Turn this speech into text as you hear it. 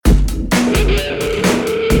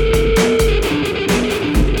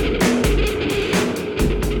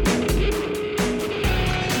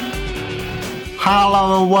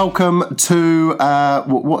welcome to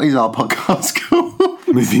what is our podcast called?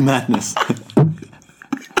 Movie Madness.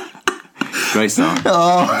 Great start.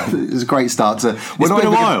 Oh, it's a great start. It's been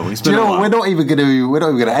a while. We're not even going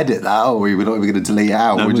to edit that, are we? We're not even going to delete it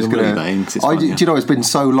out. No, we're just going to. Do you know? It's been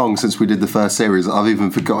so long since we did the first series. I've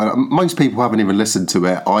even forgotten. Most people haven't even listened to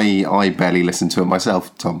it. I barely listened to it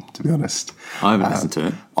myself, Tom. To be honest, I haven't listened to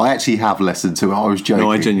it. I actually have listened to it. I was joking.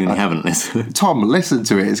 No, I genuinely haven't listened. Tom, listen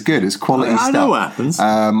to it. It's good. It's quality stuff. I know what happens.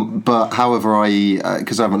 But however,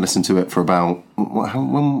 because I haven't listened to it for about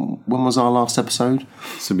when was our last episode?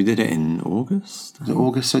 So we did it in August. Was it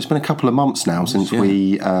August? So it's been a couple of months now since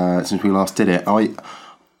we last did it. I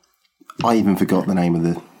even forgot the name of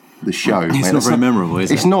the show. It's not very memorable, is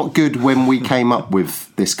it? It's not good when we came up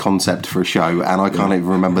with this concept for a show, and I can't even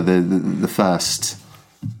remember the first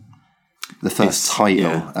title.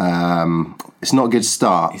 Yeah. It's not a good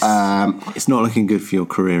start. It's not looking good for your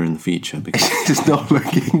career in the future because it's not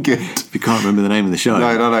looking good. If you can't remember the name of the show.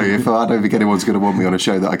 No. If I don't think anyone's going to want me on a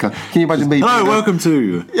show that I can't. Can you imagine me? Hello, welcome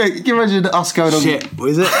to. Yeah, can you imagine us going on? Shit, what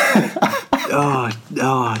is it? No,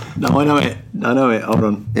 I know it. Hold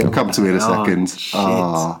on. It'll come to me in a second. Shit.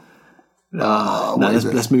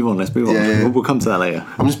 Let's move on. Yeah. We'll come to that later.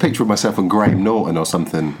 I'm just picturing myself on Graham Norton or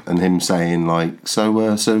something, and him saying like, "So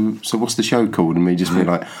what's the show called?" And me just being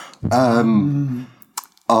like,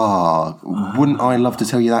 "Wouldn't I love to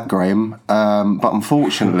tell you that, Graham? But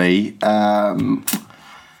unfortunately, I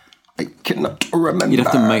cannot remember." You'd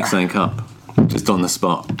have to make something up just on the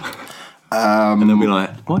spot, and they'll be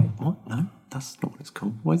like, "What? No." That's not what it's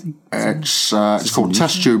called. Why is he? It's called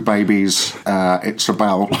Test Tube Babies. It's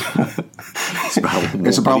about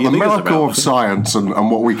the miracle of science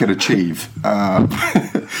and what we can achieve.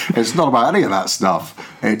 It's not about any of that stuff.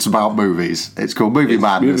 It's about movies. It's called Movie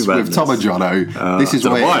Madness with Tom and Jono. This is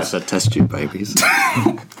where I said Test Tube Babies.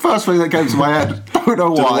 First thing that came to my head. Don't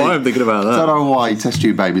know why I'm thinking about that. Don't know why Test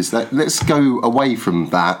Tube Babies. Let's go away from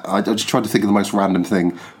that. I just tried to think of the most random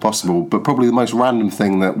thing possible, but probably the most random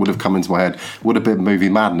thing that would have come into my head would have been Movie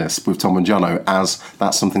Madness with Tom and Jono, as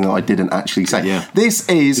that's something that I didn't actually say. Yeah. This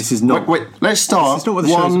is not. Wait, let's start. This is not what the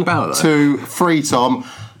show's about, though. 1, 2, 3, Tom.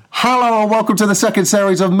 Hello and welcome to the second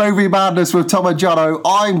series of Movie Madness with Tom and Jono.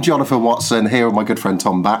 I'm Jonathan Watson, here with my good friend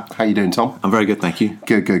Tom Batt. How you doing, Tom? I'm very good, thank you.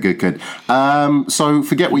 Good. So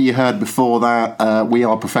forget what you heard before that. We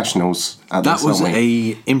are professionals at this, That was aren't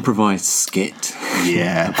we? a improvised skit.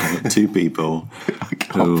 Yeah. Two people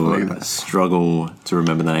who struggle to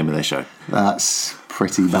remember the name of their show. That's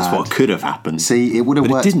pretty bad. That's what could have happened. See, it would have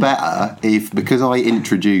worked better because I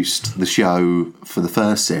introduced the show for the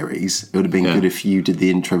first series. It would have been good if you did the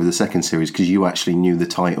intro for the second series because you actually knew the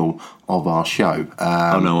title of our show.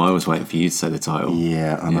 Oh no, I was waiting for you to say the title.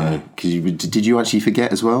 Yeah, I know. Because did you actually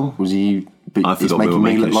forget as well? Was you? I forgot we were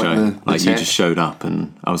making a show. The you just showed up,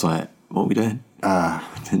 and I was like, "What are we doing?"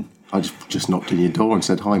 I just knocked on your door and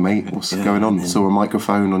said, "Hi, mate. What's going on?" Saw a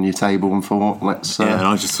microphone on your table and thought, "Let's." And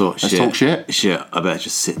I just thought, let's talk shit. Shit, I better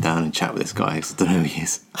just sit down and chat with this guy because I don't know who he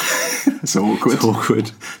is. It's awkward. It's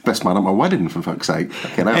awkward. Best man at my wedding, for fuck's sake.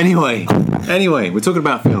 Anyway, we're talking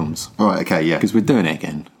about films. Right. Okay. Yeah. Because we're doing it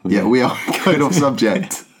again. We are going off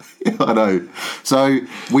subject. Yeah, I know. So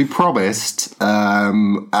we promised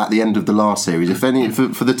at the end of the last series, if any,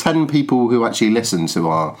 for the 10 people who actually listened to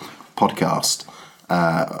our podcast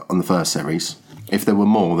on the first series, if there were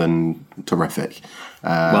more, then terrific.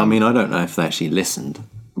 Well, I mean, I don't know if they actually listened.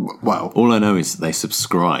 Well, all I know is that they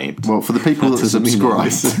subscribed. Well, for the people that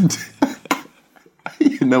subscribed,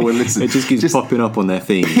 no one listens. It just keeps popping up on their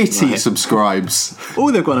feed. Pity subscribes. Oh,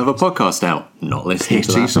 they've got another podcast out. Not listening to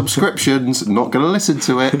that. Pity subscriptions. Not going to listen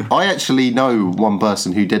to it. I actually know one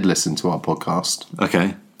person who did listen to our podcast.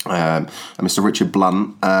 Okay. Mr. Richard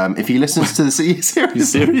Blunt. If he listens to the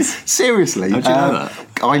series, seriously, how do you know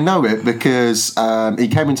that? I know it because he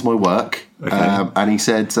came into my work and he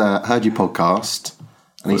said, "Heard your podcast."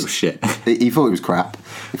 And shit. He thought it was crap.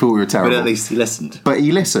 He thought we were terrible. But at least he listened. But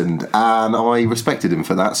he listened, and I respected him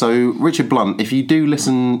for that. So, Richard Blunt, if you do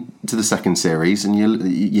listen to the second series and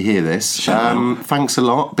you hear this, thanks a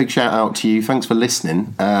lot. Big shout out to you. Thanks for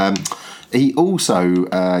listening. He also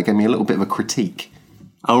gave me a little bit of a critique.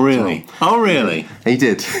 Oh, really? He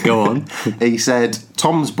did. Go on. He said,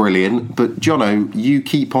 Tom's brilliant, but Jono, you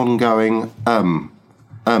keep on going, a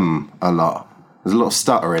lot. There's a lot of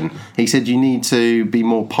stuttering. He said you need to be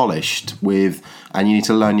more polished and you need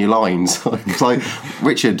to learn your lines. It's like,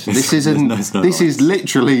 Richard, this isn't. This is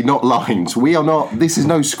literally not lines. We are not. This is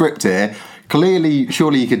no script here. Clearly,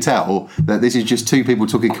 surely you could tell that this is just two people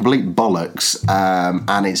talking complete bollocks,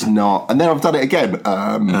 and it's not. And then I've done it again.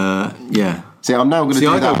 Yeah. See, I'm now going to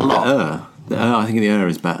do that a lot. I think the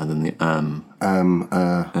is better than the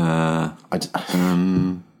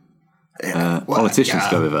Politicians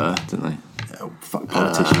go with her, don't they? Oh, fuck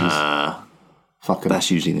politicians. Fuck 'em. That's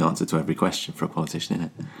usually the answer to every question for a politician,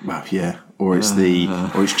 isn't it? Well, yeah. Or it's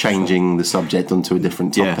changing the subject onto a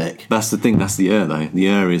different topic. Yeah, that's the thing. That's the though. The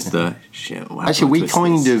is the shit. Actually,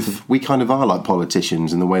 we kind of are like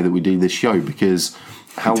politicians in the way that we do this show, because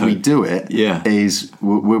how we do it is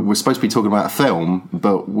we're supposed to be talking about a film,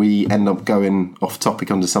 but we end up going off topic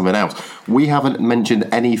onto something else. We haven't mentioned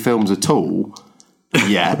any films at all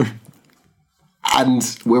yet,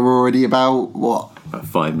 and we're already about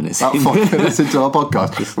 5 minutes. About 5 minutes into our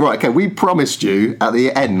podcast. Right, okay, we promised you at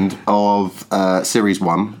the end of Series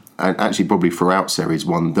 1, and actually probably throughout Series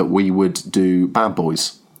 1, that we would do Bad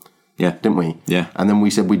Boys. Yeah. Didn't we? Yeah. And then we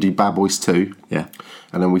said we'd do Bad Boys 2. Yeah.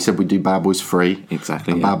 And then we said we'd do Bad Boys 3.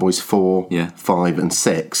 Exactly. And Bad Boys 4, 5 and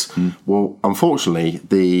 6. Well, unfortunately,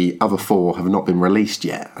 the other 4 have not been released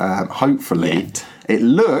yet. Hopefully, it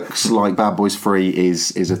looks like Bad Boys 3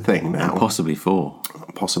 is a thing now. And possibly 4.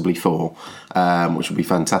 Possibly 4, which would be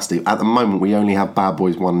fantastic. At the moment, we only have Bad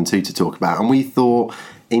Boys 1 and 2 to talk about, and we thought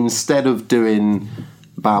instead of doing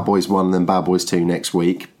Bad Boys 1 and then Bad Boys 2 next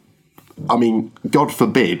week, I mean, God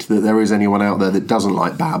forbid that there is anyone out there that doesn't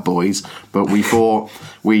like Bad Boys, but we thought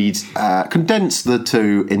we'd condense the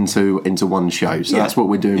two into one show. So that's what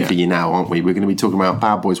we're doing for you now, aren't we? We're going to be talking about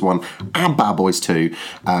Bad Boys 1 and Bad Boys 2.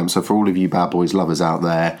 So for all of you Bad Boys lovers out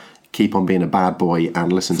there, keep on being a bad boy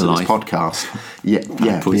and listen to this podcast. Yeah,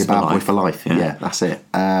 be a bad boy for life. Yeah, that's it.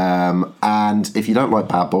 And if you don't like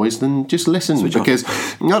Bad Boys, then just listen. Switch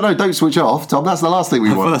off. No, don't switch off, Tom. That's the last thing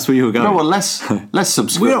we want. That's where you were going. No, well, less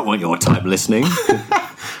subscribe. We don't want your time listening.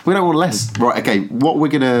 We don't want less. Right, okay, what we're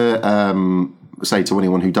going to say to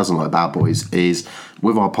anyone who doesn't like Bad Boys is,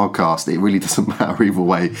 with our podcast, it really doesn't matter either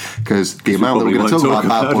way, because the amount that we're going to talk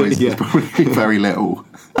about Bad Boys is probably very little.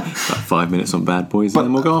 About 5 minutes on Bad Boys, and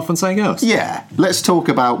then we'll go off on something else. Yeah, let's talk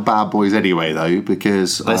about Bad Boys anyway, though,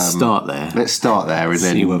 because let's start there. Let's start there and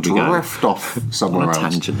then drift off somewhere else.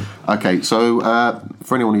 Tangent. Okay, so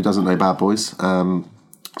for anyone who doesn't know Bad Boys,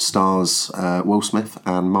 stars Will Smith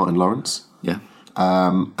and Martin Lawrence. Yeah,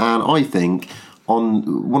 and I think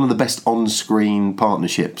on one of the best on-screen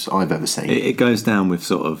partnerships I've ever seen. It goes down with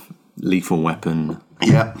sort of Lethal Weapon.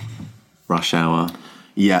 Yeah, Rush Hour.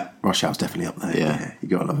 Yeah, Rush Hour's definitely up there. Yeah. You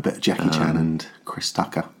got to love a bit of Jackie Chan and Chris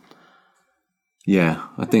Tucker. Yeah,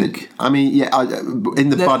 I think. I mean, in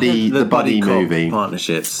the buddy movie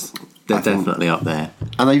partnerships, they're definitely up there,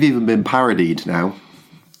 and they've even been parodied now.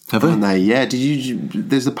 Have they? Yeah.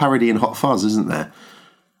 There's a parody in Hot Fuzz, isn't there?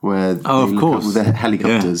 Where of course, with the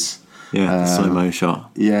helicopters. Yeah, slow-mo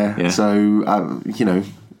shot. Yeah. So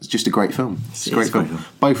it's just a great film. It's a great film.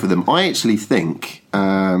 Both of them. I actually think,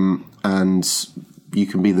 and you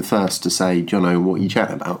can be the first to say, Jono, what are you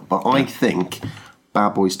chatting about? But I think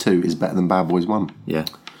Bad Boys 2 is better than Bad Boys 1. Yeah.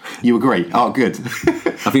 You agree? Oh, good.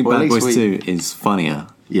 I think Bad Boys 2 is funnier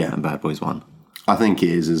than Bad Boys 1. I think it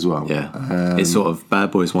is as well. Yeah. It's sort of,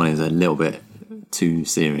 Bad Boys 1 is a little bit too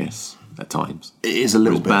serious at times. It is a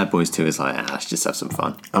little bit. Bad Boys 2 is like, let's just have some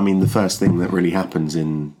fun. I mean, the first thing that really happens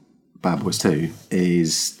in Bad Boys 2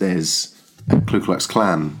 is there's a Ku Klux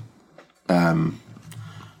Klan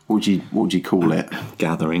what would you call it?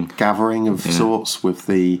 Gathering of sorts with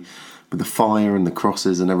the fire and the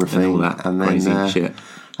crosses and everything, and all that crazy shit.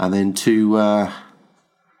 And then two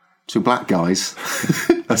black guys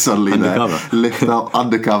are suddenly undercover. there, lift up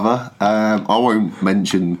undercover. I won't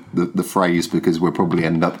mention the phrase because we'll probably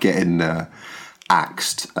end up getting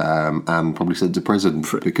axed and probably sent to prison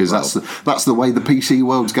because that's the way the PC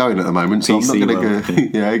world's going at the moment. So PC I'm not going to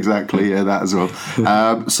go. Yeah, exactly. Yeah, that as well.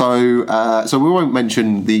 So we won't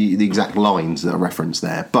mention the exact lines that are referenced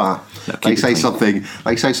there, but they say something.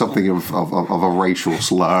 They say something of a racial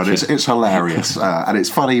slur, and it's hilarious and it's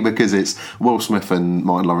funny because it's Will Smith and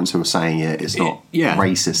Martin Lawrence who are saying it. It's not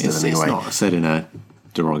racist in any way. It's not said in a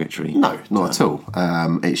derogatory. No, not at all.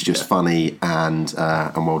 It's just funny and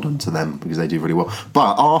well done to them because they do really well.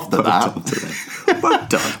 But after that,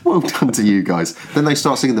 well done to you guys. Then they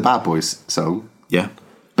start singing the Bad Boys song. Yeah.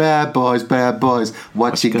 Bad boys,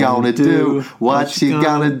 what you gonna do? What you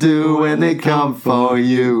gonna do when they come for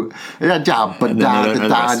you? I don't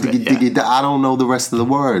know the rest of the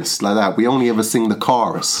words like that. We only ever sing the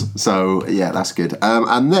chorus. So yeah, that's good.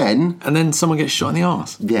 And then someone gets shot in the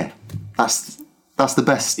arse. Yeah, that's the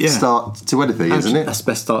best start to anything, isn't it? That's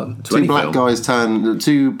the best start to any film.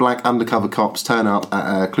 Two black undercover cops turn up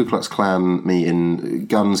at a Ku Klux Klan meeting,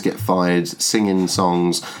 guns get fired, singing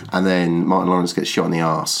songs, and then Martin Lawrence gets shot in the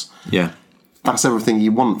arse. Yeah. That's everything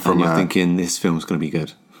you want from and you're thinking, this film's going to be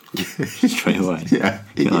good. straight away. Yeah,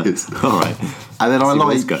 it is. All right. And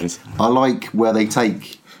then Goes. I like where they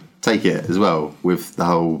take it as well with the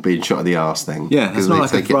whole being shot in the arse thing. Yeah, it's not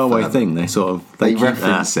like a throwaway thing. They sort of they keep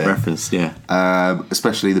reference that it. Referenced, yeah.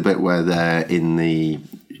 Especially the bit where they're in the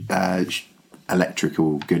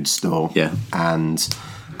electrical goods store. Yeah. And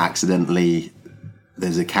accidentally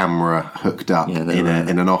there's a camera hooked up Yeah,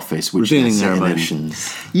 in an office, which revealing they're their sitting in.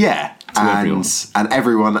 emotions. Yeah. everyone. And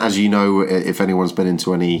everyone, as you know, if anyone's been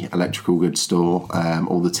into any electrical goods store,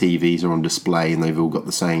 all the TVs are on display and they've all got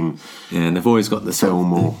the same. Yeah, and they've always got the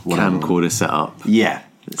film or whatever. camcorder set up. Yeah,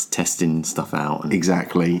 It's testing stuff out and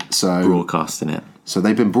exactly. So broadcasting it. So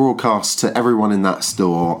they've been broadcast to everyone in that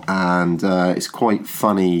store, and it's quite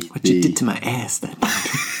funny. What you did to my ass then?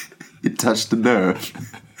 It touched the nerve.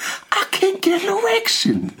 I can't get an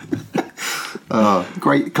erection.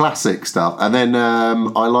 Great classic stuff. And then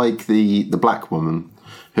I like the black woman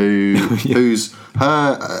who's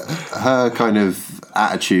her kind of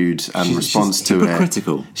attitude and response she's to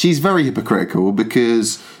hypocritical. it. She's very hypocritical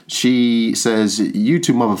because she says, "You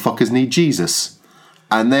two motherfuckers need Jesus."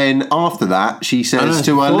 And then after that, she says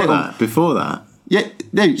to her little... Before that. Yeah,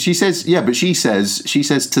 no, she says, but she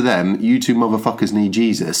says to them, "You two motherfuckers need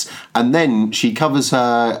Jesus." And then she covers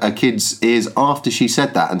her kid's ears after she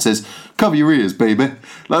said that and says, "Cover your ears, baby."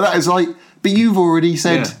 Like that is like, but you've already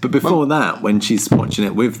said... Yeah, but before that, when she's watching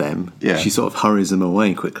it with them, Yeah. she sort of hurries them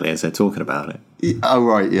away quickly as they're talking about it. Oh,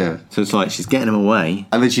 right, yeah. So it's like she's getting them away.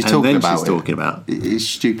 And then she's talking about it. it. It's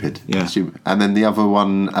stupid. Yeah. It's stupid. And then the other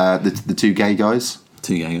one, the two gay guys.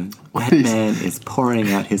 Two guys. That man is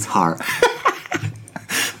pouring out his heart.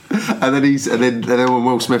 And then when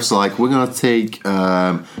Will Smith's like, "We're gonna take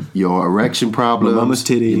your erection problems, Mama's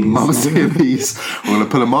titties. your mama's titties. We're gonna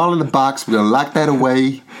put them all in the box. We're gonna lock that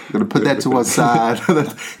away. We're gonna put that to one side."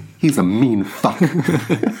 He's a mean fuck.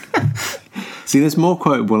 See, there's more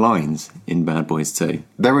quotable lines in Bad Boys 2.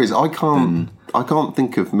 There is. I can't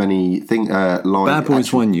think of many lines. Bad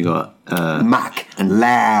Boys 1, you got Mac and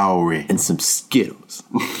Lowry and some Skittles.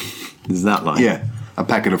 Is that line? Yeah, a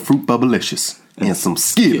packet of Fruit Bubblicious and some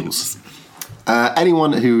Skittles.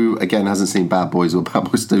 Anyone who, again, hasn't seen Bad Boys or Bad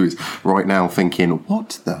Boys 2 is right now thinking,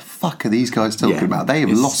 what the fuck are these guys talking about? They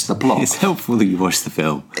have lost the plot. It's helpful that you watch the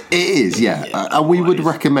film. It is, yeah. And we would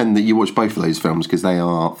recommend that you watch both of those films because they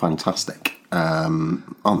are fantastic,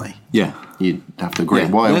 aren't they? Yeah. You'd have to agree.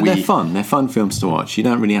 Yeah. They're fun. They're fun films to watch. You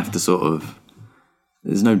don't really have to sort of...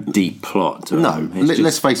 There's no deep plot to No, them.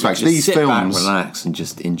 let's face facts. These sit films... back, relax, and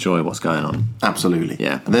just enjoy what's going on. Absolutely.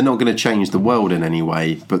 Yeah. And they're not going to change the world in any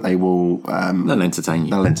way, but they will... They'll entertain you.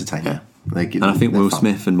 They'll entertain you. And I think Will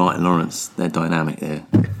Smith and Martin Lawrence, their dynamic there.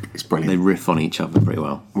 It's brilliant. They riff on each other pretty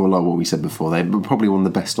well. Well, like what we said before, they're probably one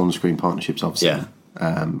of the best on-screen partnerships I've seen.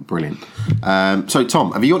 Yeah. Brilliant. So,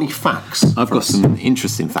 Tom, have you got any facts? I've got some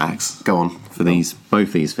interesting facts. Go on. For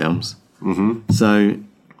both these films. Mm-hmm. So,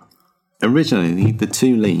 originally, the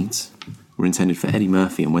two leads were intended for Eddie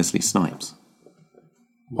Murphy and Wesley Snipes.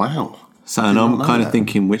 Wow. So, and I'm kind of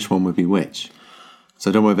thinking which one would be which. So,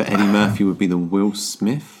 I don't know whether Eddie Murphy would be the Will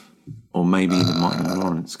Smith or maybe the Martin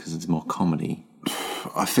Lawrence because it's more comedy.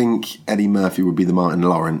 I think Eddie Murphy would be the Martin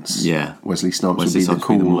Lawrence. Yeah. Wesley Snipes would be the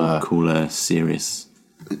cooler... cooler, serious.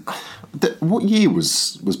 What year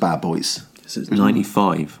was Bad Boys? So it's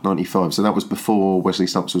 95. 95. So that was before Wesley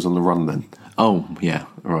Snipes was on the run then? Oh, yeah.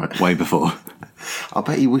 Right. Way before. I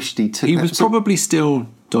bet he wished he took... He was probably still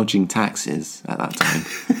dodging taxes at that time.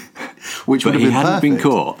 Which would have been hadn't been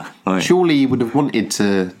perfect. caught. Like, surely he would have wanted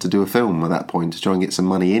to do a film at that point to try and get some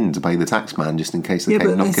money in to pay the tax man just in case they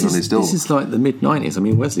came knocking on his door. This is like the mid-90s. I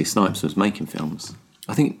mean, Wesley Snipes was making films.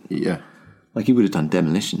 I think... Yeah. Like, he would have done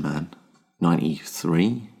Demolition Man.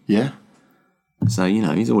 93. Yeah. So,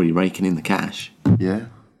 he's already raking in the cash. Yeah.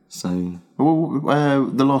 So... Well,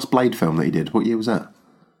 the last Blade film that he did, what year was that?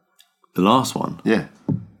 The last one? Yeah.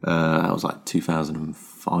 That was like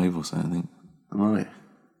 2005 or so, I think. Right.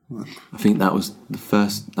 I think that was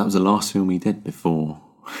the last film he did before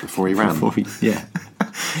he ran. Yeah.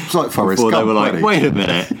 It's like Forrest Before Gump. they were like, wait a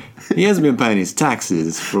minute, he hasn't been paying his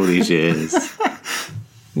taxes for all these years.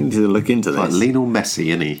 We need to look into this. Like Lionel Messi,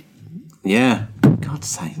 isn't he? Yeah. God's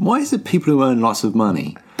sake. Why is it people who earn lots of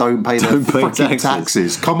money don't pay their fucking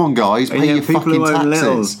taxes? Come on, guys, pay your people fucking who own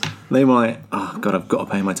taxes. Little, they might, oh God, I've got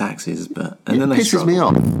to pay my taxes, and then It they pisses me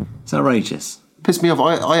off. It's outrageous. Pisses me off.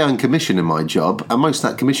 I earn commission in my job, and most of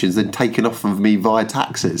that commission is then taken off of me via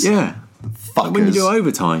taxes. Yeah. Fuckers. Like when you do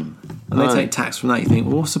overtime, and they take tax from that, you think,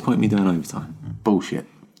 well, what's the point of me doing overtime? Bullshit.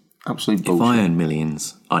 Absolute bullshit. If I earn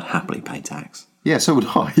millions, I'd happily pay tax. Yeah, so would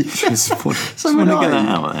I. Just want to get that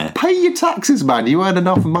out there. Pay your taxes, man. You earn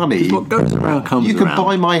enough money. What goes around comes around. You can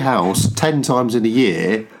buy my house 10 times in a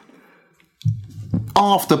year,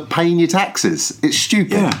 after paying your taxes. It's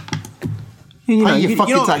stupid. Yeah. You Pay your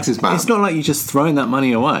fucking taxes, man. It's not like you're just throwing that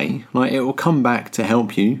money away. Like, it will come back to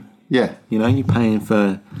help you. Yeah. You know, you're paying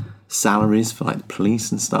for salaries for, like, the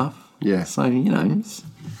police and stuff. Yeah. So, you know, it's...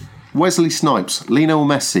 Wesley Snipes, Lionel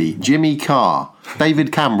Messi, Jimmy Carr,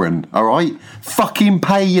 David Cameron, all right? Fucking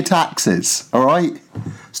pay your taxes, all right?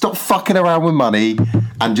 Stop fucking around with money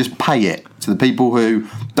and just pay it to the people who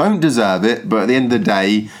don't deserve it, but at the end of the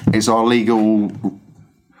day, it's our legal,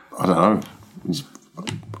 I don't know, it's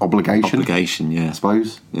obligation. Obligation, yeah. I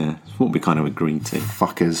suppose. Yeah, it's what we kind of agreed to.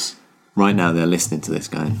 Fuckers. Right now, they're listening to this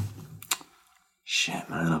going, shit,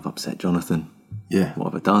 man, I've upset Jonathan. Yeah.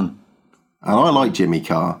 What have I done? And I like Jimmy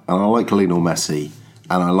Carr, and I like Lionel Messi,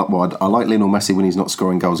 and I like Lionel Messi when he's not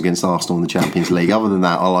scoring goals against Arsenal in the Champions League. Other than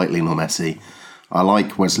that, I like Lionel Messi. I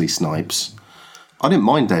like Wesley Snipes. I didn't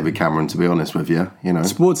mind David Cameron, to be honest with you. You know,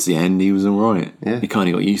 Towards the end, he was all right. Yeah. He kind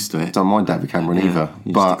of got used to it. Don't mind David Cameron either,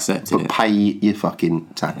 you just but accepted it. pay your fucking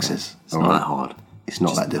taxes. It's not that hard. It's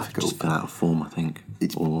not Just- that difficult. Just fill out a form, I think. You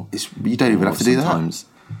don't even have to do that. Sometimes,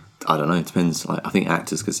 I don't know. It depends. Like, I think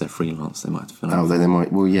actors, because they're freelance, they might have to fill out, Oh, they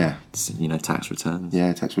might. Well, yeah, tax returns.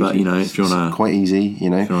 yeah, tax But you know, if you're on it's a quite easy, you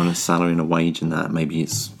know. if you're on a salary and a wage and that, maybe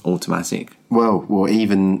it's automatic. Well,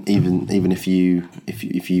 even if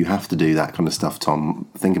you have to do that kind of stuff, Tom,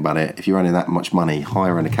 think about it. If you're earning that much money,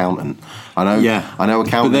 hire an accountant. I know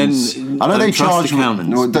accountants. But then, I know they trust charge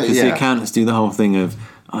accountants, well, because yeah. the accountants do the whole thing of,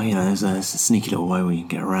 oh, you know, there's a sneaky little way where you can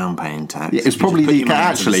get around paying tax. Yeah, it's probably the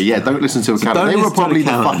actually. Yeah, don't listen to accountants. They were probably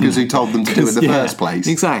the fuckers who told them to do it in the first place.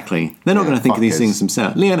 Exactly. They're not going to think of these fuckers. things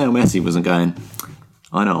themselves. Lionel Messi wasn't going,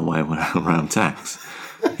 I know a way around tax.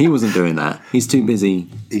 He wasn't doing that. He's too busy.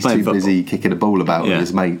 He's playing too football. busy kicking a ball about with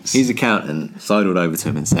his mates. His accountant sidled over to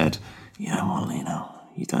him and said, you know what, Lionel,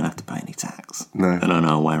 you don't have to pay any tax. No. And I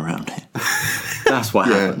know a way around it. That's what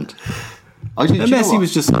happened. I did, And Messi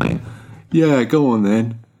was just like, yeah, go on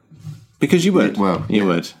then. Because you would. You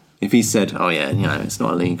would. If he said, oh yeah, you know, it's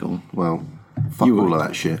not illegal. Well, fuck You all would. of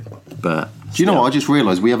that shit. But Do you know what? I just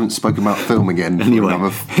realised we haven't spoken about film again. for anyway,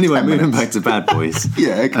 another 10 moving minutes. back to Bad Boys.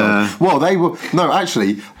 Yeah, okay. Well, they were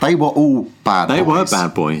they were all bad. They were boys.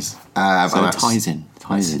 bad boys. So So it that's- ties in.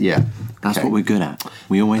 Yeah, That's okay. what we're good at.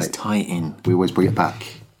 We always tie it in. We always bring it back.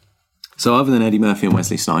 So other than Eddie Murphy and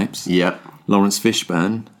Wesley Snipes, Yeah. Lawrence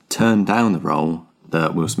Fishburne turned down the role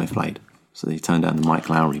that Will Smith played. So he turned down the Mike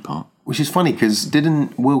Lowry part. Which is funny because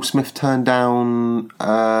didn't Will Smith turn down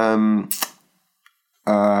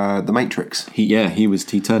The Matrix? He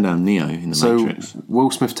turned down Neo in the Matrix.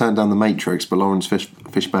 Will Smith turned down The Matrix, but Lawrence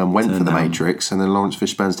Fishburne went for The down. Matrix, and then Lawrence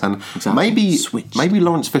Fishburne's turned. Exactly. Maybe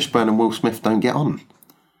Lawrence Fishburne and Will Smith don't get on.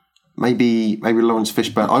 Maybe Lawrence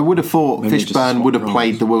Fishburne. I would have thought Maybe just Fishburne swap would have roles.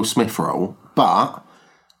 played the Will Smith role, but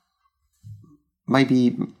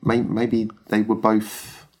maybe they were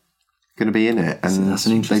both going to be in it, and That's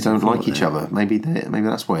an they interesting don't like thought each there. other. Maybe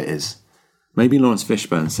that's what it is. Maybe Lawrence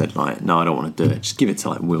Fishburne said, like, no, I don't want to do it. Just give it to,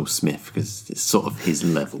 like, Will Smith, because it's sort of his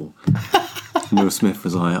level. Will Smith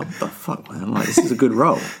was like, oh, the fuck, man? Like, this is a good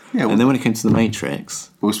role. Yeah, and then when it came to The Matrix,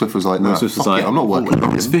 Will Smith was like, "No, Will Smith was fuck like, it, I'm not working with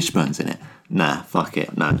Lawrence him." Fishburne's in it. Nah, fuck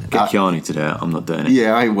it. No, get Keanu to do it. I'm not doing it.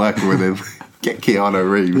 Yeah, I ain't working with him. Get Keanu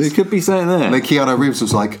Reeves. There could be something there. And then Keanu Reeves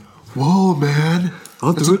was like, "Whoa, man,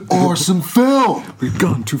 I'll that's do an it." awesome film. We've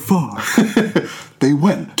gone too far. They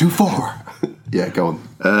went too far." Yeah, go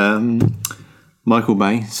on. Michael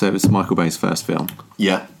Bay. So it was Michael Bay's first film.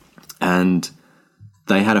 Yeah. And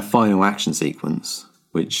they had a final action sequence,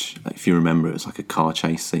 which, if you remember, it was like a car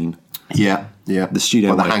chase scene. Yeah. The studio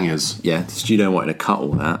By the wanted- hangers. Yeah, the studio wanted to cut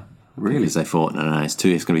all that. Really? Because they thought, no, it's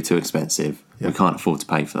going to be too expensive. Yeah. We can't afford to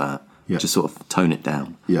pay for that. Yeah. Just sort of tone it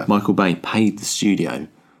down. Yeah. Michael Bay paid the studio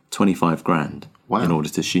 25 grand Wow. in order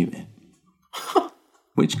to shoot it.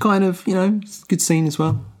 Which kind of, you know, it's a good scene as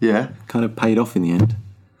well. Yeah. Kind of paid off in the end.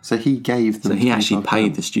 So he gave them. So he actually 25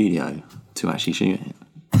 paid the studio to actually shoot it.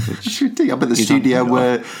 I bet the studio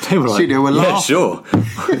were. They were like, studio were yeah, laughing. sure.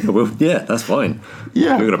 Well, yeah, that's fine.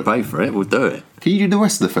 Yeah. We're going to pay for it. We'll do it. Can you do the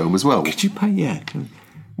rest of the film as well? Could you pay? Yeah.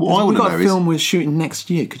 What I we want to got know a is. film we're shooting next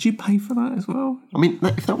year. Could you pay for that as well? I mean,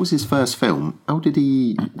 if that was his first film, how did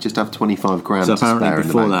he just have 25 grand So to spare apparently in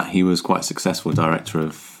before the bank? that, he was quite a successful director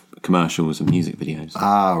of commercials and music videos.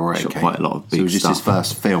 Ah, right. Shot Okay. quite a lot of big So it was just stuff. his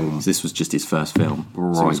first film. So this was just his first film. So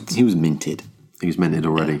Right. he was minted. He was minted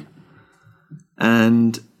already.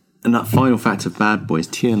 And that final fact of Bad Boys,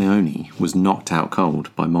 Tia Leone was knocked out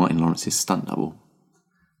cold by Martin Lawrence's stunt double.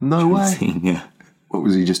 No way. Yeah. What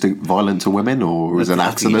was he just violent to women, or was it an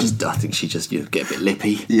I think accident? I think she just get a bit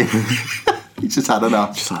lippy. Yeah, he just had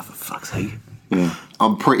enough. Just like, for fuck's sake. Yeah.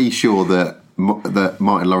 I'm pretty sure that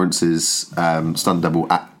Martin Lawrence's stunt double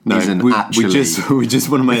isn't we actually. we just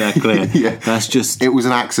want to make that clear. Yeah. That's just It was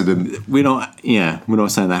an accident. we're not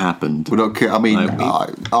saying that happened. We're not. I mean,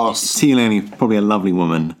 Tia Laney, probably a lovely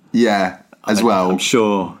woman. yeah, as well. I'm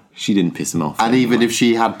sure she didn't piss him off. And even if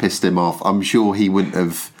she had pissed him off, I'm sure he wouldn't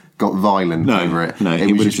have got violent over it. No, it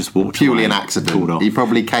he was would have just walked purely away, an pulled accident. off. He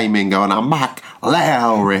probably came in going, "I'm Mac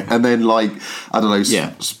Lowry," and then I don't know,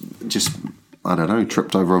 Yeah. just. I don't know,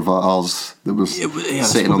 tripped over a vase that was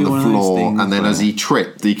it's sitting on probably the one of those floor, things and then where as he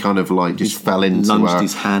tripped, he kind of just fell into lunged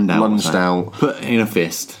his hand out, lunged out, put in a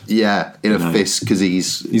fist. yeah, in a fist because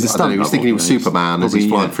he's a I don't know, stunt he was double, thinking he was you know, he's Superman as probably, he's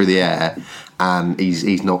flying yeah. through the air, and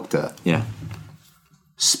he's knocked her. Yeah,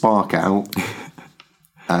 Spark out.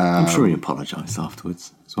 I'm sure he apologised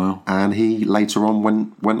afterwards as well. And he later on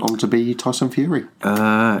went on to be Tyson Fury.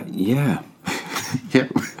 Yeah. Yeah.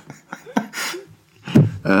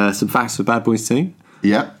 Some facts for Bad Boys 2.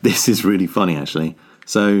 Yeah. This is really funny, actually.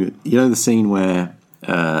 So, you know the scene where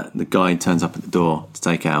the guy turns up at the door to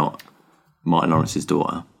take out Martin Lawrence's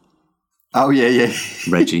daughter, Oh, yeah.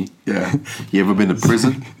 Reggie? Yeah. You ever been to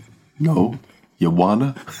prison? No. You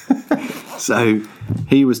wanna? So,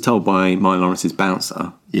 he was told by Martin Lawrence's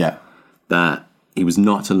bouncer Yeah. that he was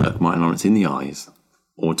not to look Martin Lawrence in the eyes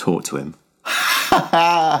or talk to him.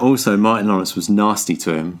 Also, Martin Lawrence was nasty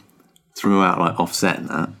to him throughout, Offset and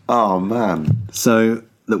that. Oh, man. So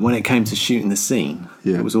that when it came to shooting the scene,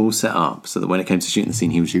 Yeah. it was all set up so that when it came to shooting the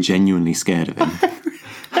scene, he was genuinely scared of him.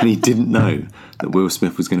 And he didn't know that Will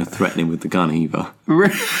Smith was going to threaten him with the gun either.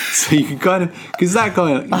 So you can kind of, because that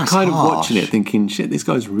guy, you're kind of harsh. watching it thinking, shit, this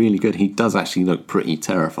guy's really good. He does actually look pretty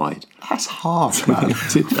terrified. That's harsh, man. He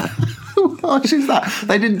did that. How harsh is that?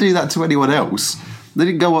 They didn't do that to anyone else. They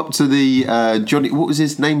didn't go up to the Johnny. What was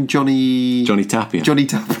his name? Johnny Tapia. Johnny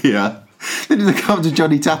Tapia. They didn't come to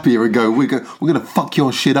Johnny Tapia and go, we're going to fuck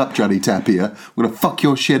your shit up, Johnny Tapia. We're going to fuck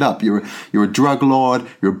your shit up. You're a drug lord.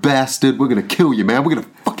 You're a bastard. We're going to kill you, man. We're going to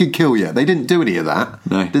fucking kill you. They didn't do any of that,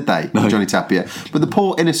 No. did they? No. Johnny Tapia. But the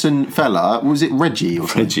poor innocent fella, was it Reggie or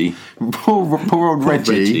something? Reggie. Poor old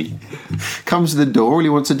Reggie. Comes to the door. All he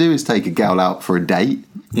wants to do is take a gal out for a date.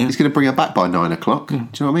 Yeah. He's going to bring her back by 9 o'clock. Do you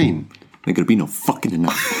know what I mean? Ain't going to be no fucking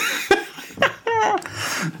enough.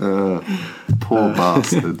 Poor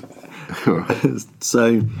bastard.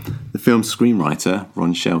 So the film's screenwriter,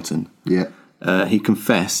 Ron Shelton, Yeah. he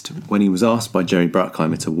confessed when he was asked by Jerry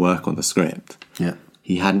Bruckheimer to work on the script, Yeah.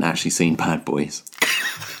 he hadn't actually seen Bad Boys.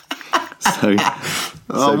 So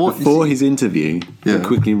what is before his interview, Yeah. he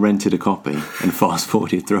quickly rented a copy and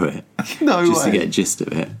fast-forwarded through it No just way. to get a gist of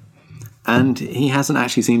it. And he hasn't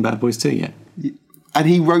actually seen Bad Boys 2 yet. And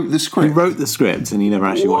he wrote the He script. wrote the script and he never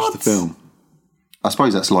actually watched the What? film. I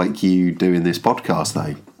suppose that's like you doing this podcast,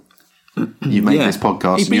 though. You make this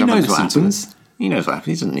podcast and He you haven't knows what listened happens. He knows what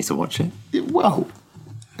happens. He doesn't need to watch it. to it. Well,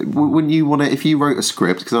 wouldn't you want to, if you wrote a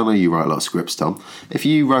script, because I know you write a lot of scripts, Tom, if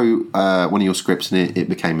you wrote one of your scripts and it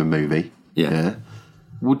became a movie, Yeah.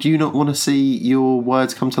 would you not want to see your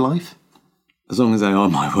words come to life? As long as they are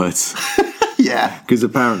my words. Yeah. Because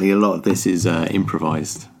apparently a lot of this is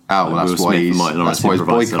improvised. Oh, well, Will that's why Smith he's, and Martin Lawrence that's why he's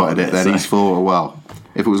improvised a lot of boycotted it. Then so- he's thought, well,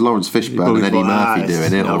 if it was Lawrence Fishburne Probably and Eddie thought, Murphy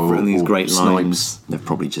doing it, I've written these or great Snipes, lines. They've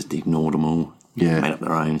probably just ignored them all. Yeah. Made up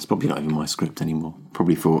their own. It's probably not even my script anymore.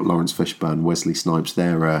 probably thought Lawrence Fishburne, Wesley Snipes,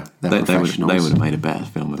 they're They would professionals. have made a better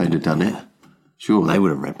film. They'd have done it. Sure, They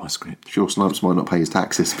would have read my script. Sure, Snipes might not pay his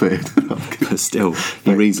taxes, but But still,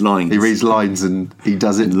 he reads lines. he reads lines and he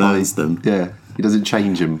does it. learns them. Yeah, he doesn't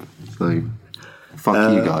change them. So,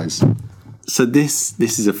 fuck you guys. So this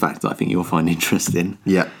is a fact that I think you'll find interesting.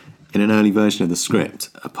 Yeah. In an early version of the script,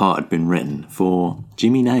 a part had been written for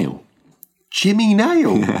Jimmy Nail. Jimmy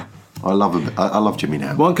Nail. Yeah. I love him. I love Jimmy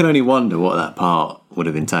Nail. One can only wonder what that part would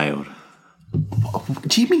have entailed.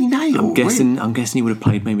 Jimmy Nail. I'm guessing he would have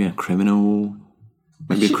played maybe a criminal,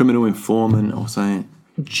 maybe a criminal informant or something.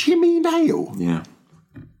 Jimmy Nail. Yeah.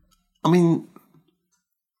 I mean,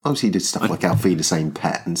 obviously he did stuff like Our Feed the Same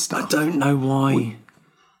Pet and I stuff. don't know why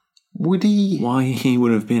Would he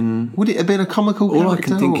would have been. Would it have been a comical All I character?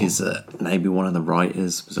 can think or- is that maybe one of the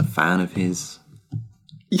writers was a fan of his.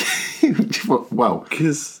 well,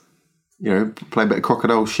 Because play a bit of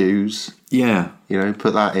Crocodile Shoes. yeah,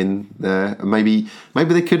 Put that in there. And maybe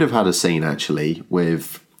they could have had a scene actually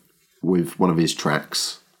with one of his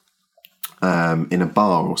tracks in a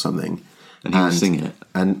bar or something. and he was singing it.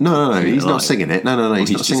 And no, Singing it he's not live. singing it. No, he's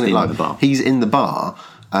he's not just singing it in live. the bar. He's in the bar.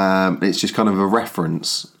 It's just kind of a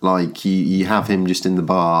reference. Like you have him just in the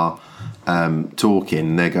bar talking.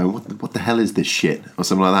 And they're going, "What the hell is this shit?" or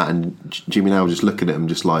something like that. And Jimmy Nail just looking at him,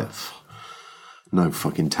 just like, no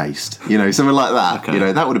fucking taste. Something like that.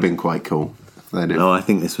 Okay. That would have been quite cool. No, I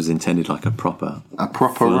think this was intended like a proper A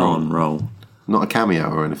proper full-on role. Not a cameo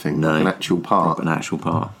or anything. No. Like an actual part. An actual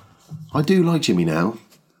part. I do like Jimmy Nail.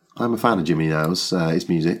 I'm a fan of Jimmy Nail's, his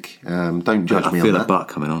music. Don't judge me I feel on that butt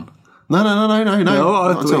coming on. No. No, I not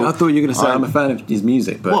at all. thought you were going to say I'm a fan of his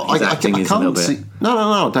music, but his acting is a little bit... No,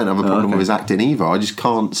 I don't have a problem with his acting either. I just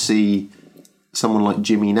can't see someone like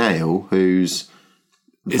Jimmy Nail, who's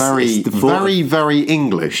very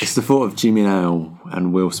English. It's the thought of Jimmy Nail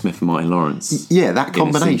and Will Smith and Martin Lawrence. Yeah, that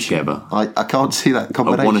combination. Together. I can't see that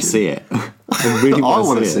combination. I want to see it. I really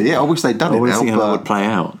want to see it. I wish they'd done it now. I want to see how that would play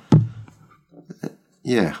out.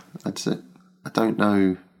 Yeah, that's it. I don't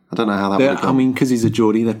know how that would have gone. I mean, because he's a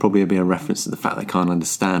Geordie, there'd probably be a reference to the fact they can't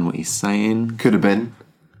understand what he's saying. Could have been.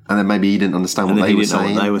 And then maybe he didn't understand what they were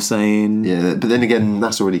saying. Know what they were saying. Yeah, but then again,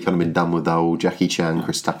 that's already kind of been done with the whole Jackie Chan,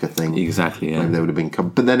 Chris Tucker thing. Exactly, yeah. Maybe they would have been...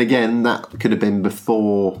 But then again, that could have been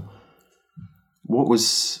before... What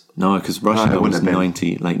was... No, because Russian Doll was late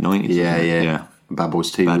 90s. Yeah. Bad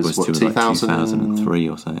Boys 2 was, what, 2003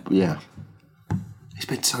 or something. Yeah. It's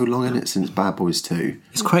been so long, isn't it, since Bad Boys 2?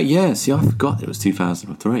 It's quite, yeah. See, I forgot it was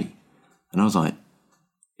 2003. And I was like,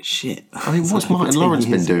 shit. I mean, what's Martin Lawrence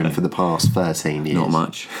been doing for the past 13 years? Not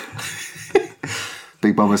much.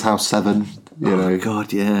 Big Mama's House 7, you know. Oh,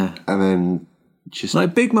 God, yeah. And then just...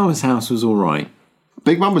 Like, Big Mama's House was all right.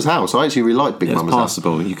 Big Mama's House. I actually really like Big Mama's House. It's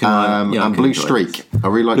passable. You can, and Blue Streak. I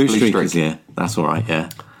really like Blue Streak. Yeah, that's all right, yeah.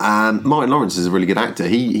 And Martin Lawrence is a really good actor.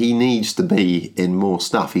 He needs to be in more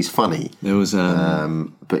stuff. He's funny. There was...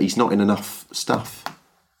 but he's not in enough stuff.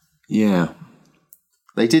 Yeah.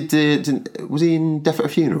 They did... was he in Death at a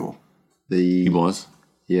Funeral? He was.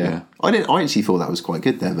 Yeah. I actually thought that was quite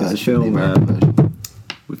good, their version. There's a film, the American version.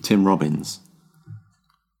 With Tim Robbins,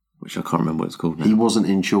 which I can't remember what it's called now. He wasn't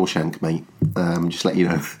in Shawshank, mate. Just let you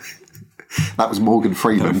know. That was Morgan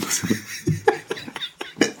Freeman.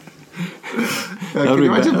 Can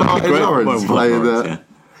you imagine Martin Lawrence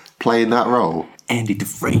playing that role? Andy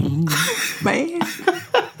Dufresne, man.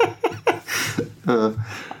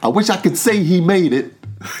 I wish I could say he made it.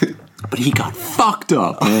 But he got fucked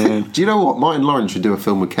up, man. Do you know what? Martin Lawrence should do a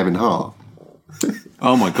film with Kevin Hart.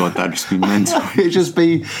 Oh my God, that'd just be mental. It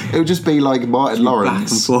would just be like Martin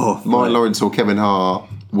Lawrence, Martin Lawrence or Kevin Hart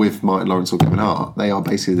with Martin Lawrence or Kevin Hart. They are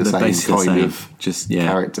basically the same kind of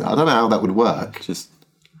character. I don't know how that would work.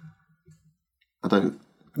 I think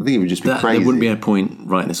it would just be crazy. There wouldn't be a point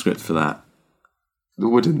writing a script for that. There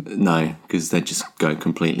wouldn't. No, because they'd just go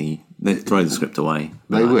completely. They'd throw the script away.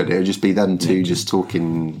 They would. It would just be them two just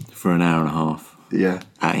talking for an hour and a half. Yeah,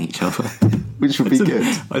 at each other, which would be good.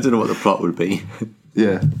 I don't know what the plot would be.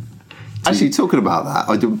 Yeah. Actually, talking about that,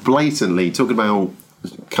 I do blatantly talking about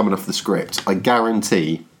coming off the script. I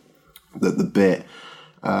guarantee that the bit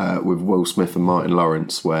with Will Smith and Martin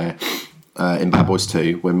Lawrence, where in Bad Boys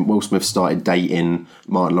 2, when Will Smith started dating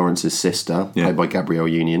Martin Lawrence's sister, played by Gabrielle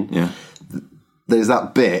Union. Yeah. There's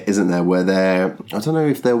that bit, isn't there, where they're... I don't know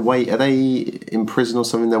if are they in prison or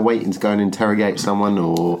something? They're waiting to go and interrogate someone,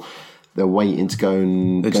 or they're waiting to go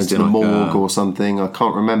to the morgue or something. I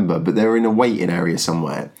can't remember, but they're in a waiting area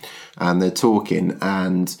somewhere, and they're talking,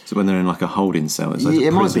 and... So when they're in like a holding cell, it's like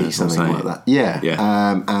it might be something like that. Yeah.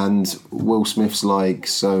 And Will Smith's like,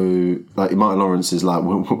 Martin Lawrence is like,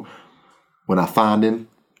 when I find him,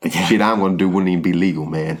 shit I'm going to do wouldn't even be legal,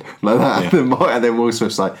 man. Like that. Yeah. And then Will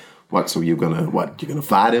Smith's like, what, so you're gonna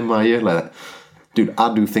fight him, are you? Like that. Dude,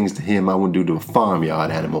 I do things to him I wouldn't do to a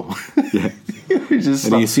farmyard animal. Yeah. He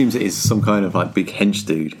assumes it is some kind of like big hench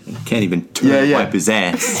dude. He can't even turn and wipe his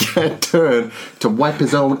ass. He can't turn to wipe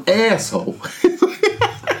his own asshole.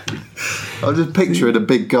 I'm just picturing a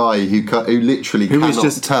big guy who literally cannot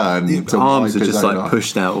just turn. His arms are just like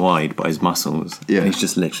pushed out wide by his muscles. Yeah. And he's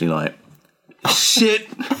just literally like, shit.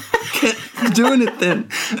 Keep doing it then.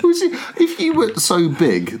 If you were so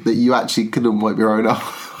big that you actually couldn't wipe your own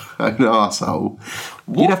arsehole,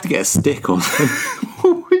 you'd have to get a stick or something.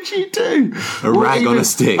 What would you do? A rag on a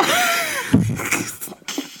stick.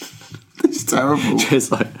 It's terrible.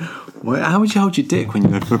 Just like, how would you hold your dick when you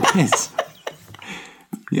go for a piss?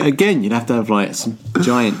 Yeah, again, you'd have to have like some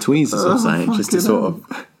giant tweezers or something, just to sort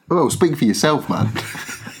of... Well, speak for yourself, man.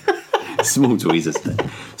 Small tweezers.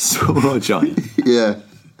 Small or giant. Yeah.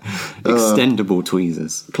 Extendable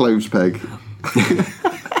tweezers. Clothes peg.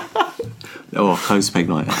 Oh, a clothes peg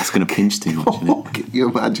like that. That's going to pinch too much, isn't it? Can you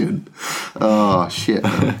imagine? Oh, shit.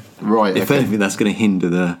 Right. If anything, that's going to hinder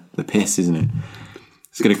the piss, isn't it?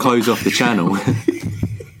 It's going to close off the channel.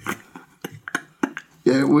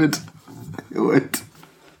 Yeah, it would. It would.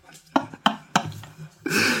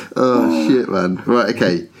 Oh, shit, man. Right,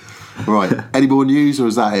 okay. Right. Any more news, or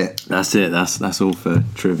is that it? That's it. That's all for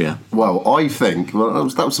trivia. Well, I think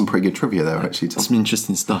that was some pretty good trivia there, actually, Tom. Some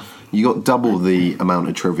interesting stuff. You got double the amount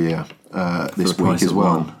of trivia this For the price week as of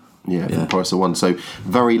well. one. Yeah, for the price of one. So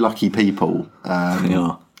very lucky people. They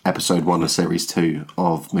are. Episode 1 of Series 2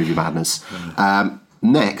 of Movie Madness.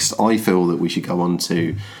 Next, I feel that we should go on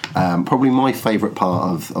to probably my favourite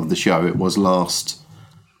part of the show. It was last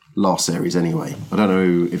series anyway. I don't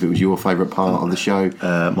know if it was your favourite part of the show.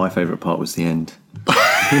 My favourite part was the end.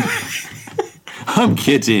 I'm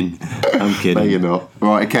kidding. No, you're not.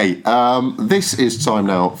 Right, okay. This is time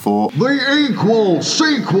now for The Equal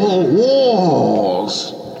Sequel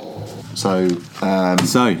Wars! So,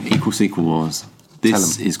 Equal Sequel Wars.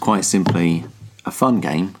 This is quite simply a fun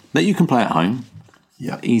game that you can play at home.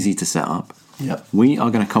 yeah, Easy to set up. yeah, We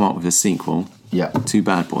are going to come up with a sequel yeah, to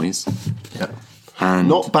Bad Boys. yeah. And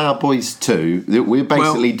Not Bad Boys 2. We're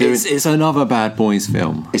basically doing. It's another Bad Boys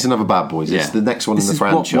film. It's another Bad Boys. It's the next one This in the is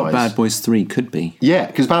franchise. What Bad Boys 3 could be. Yeah,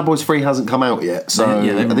 because Bad Boys 3 hasn't come out yet. So They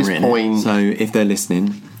haven't at this written it. point, So if they're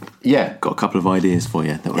listening, yeah, got a couple of ideas for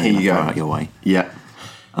you that we're Here going to you throw go. out your way. yeah,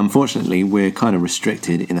 Unfortunately, we're kind of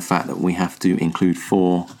restricted in the fact that we have to include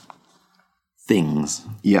 4 things,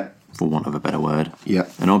 yeah, for want of a better word. yeah.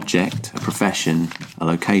 An object, a profession, a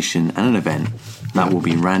location, and an event that will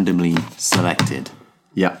be randomly selected.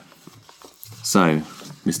 Yeah. So,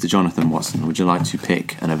 Mr. Jonathan Watson, would you like to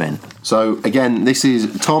pick an event? So again, this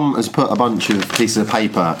is Tom has put a bunch of pieces of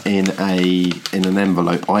paper in an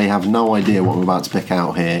envelope. I have no idea what I'm about to pick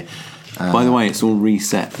out here. By the way, it's all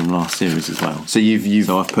reset from last series as well. So you've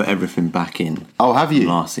So I've put everything back in. oh, have you? from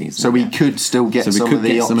last season, So we yeah. could still get So we some could of the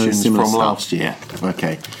get some of the options similar from stuff, last year.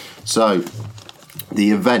 Okay. So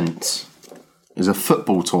the event is a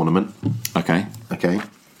football tournament. Okay. Okay.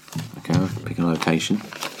 Okay, I'll pick a location.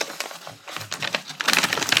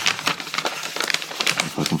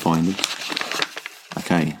 If I can find it.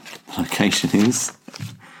 Okay, the location is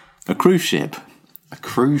a cruise ship. A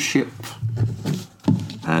cruise ship.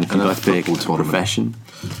 And if And you'd a like to pick football a tournament. profession,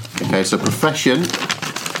 Okay, so profession.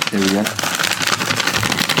 Here we go.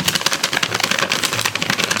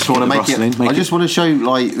 Just want to make rustling, it. make I just want to show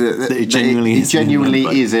like that it genuinely is in an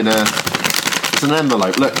envelope. is in a. It's an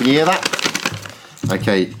envelope. Look, can you hear that?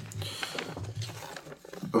 Okay.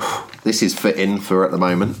 This is fitting for at the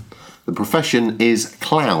moment. The profession is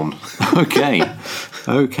clown. okay,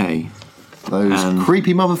 okay. Those And-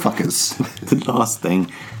 creepy motherfuckers. The last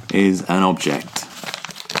thing is an object.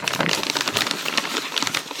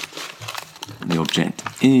 And the object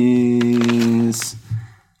is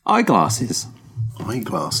eyeglasses.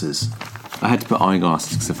 Eyeglasses. I had to put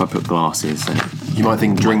eyeglasses because if I put glasses, then You might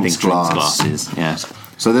think drinks glass. glasses. Yeah.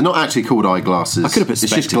 So they're not actually called eyeglasses. I could have put It's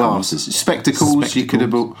just spectacles. glasses. Spectacles. You could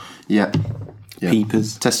have put. Yeah. Yeah.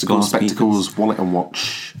 Peepers, Testicles, glass spectacles, wallet and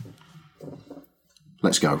watch.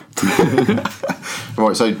 Let's go.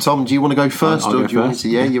 Right, so Tom, do you want to go first? I'll or go do you want first.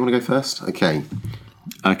 me to, yeah, you want to go first? Okay.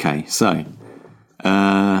 Okay, so,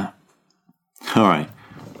 all right,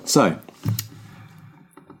 so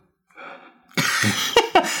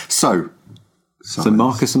So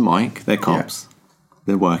Marcus and Mike, they're cops.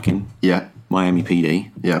 They're working yeah, Miami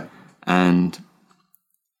PD, yeah, and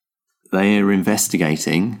they are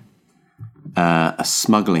investigating a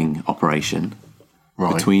smuggling operation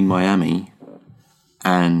right. between Miami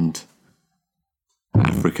and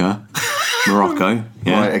Africa, Morocco.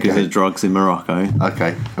 Yeah, Right, okay. because there's drugs in Morocco.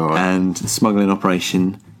 Okay, all right, And the smuggling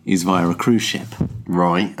operation is via a cruise ship.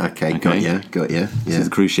 right. Okay, got Okay. you. So Yeah, the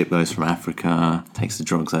cruise ship goes from Africa, takes the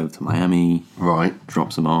drugs over to Miami, right.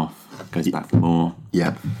 drops them off, goes back for more.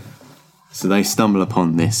 Yeah, So they stumble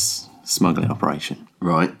upon this smuggling operation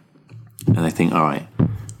right, and they think, all right,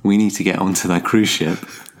 we need to get onto that cruise ship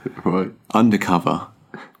right, undercover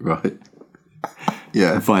right.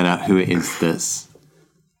 Yeah, and find out who it is that's,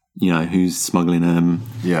 who's smuggling them.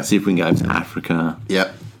 Yeah. See if we can get over to Africa,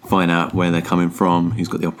 yeah. find out where they're coming from, who's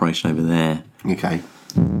got the operation over there. Okay.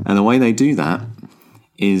 And the way they do that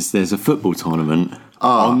is there's a football tournament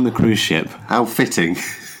on the cruise ship. How fitting.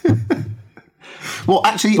 Well,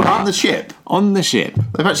 actually, on the ship, On the ship,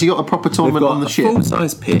 they've actually got a proper they've tournament got on the a ship.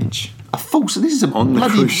 full-size pitch. A full. So this is a On the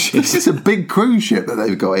bloody. cruise ship. This is a big cruise ship that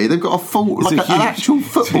they've got here. They've got a full, It's like a an huge- actual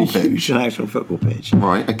football it's a huge, pitch. an actual football pitch.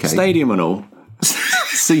 Right. Okay. Stadium and all.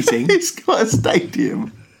 Seating. It's got a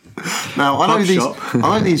stadium. Now I know Pub these. shop.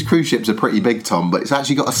 I know these cruise ships are pretty big, Tom, but it's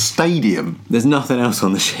actually got a stadium. There's nothing else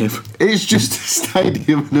on the ship. It's just a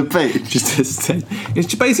stadium and a pitch. Just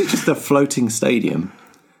it's basically just a floating stadium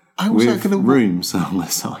How's that with gonna work? rooms on the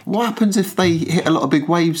side. What happens if they hit a lot of big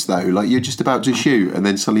waves though? Like you're just about to shoot, and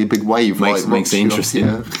then suddenly a big wave Makes rocks it you off, interesting.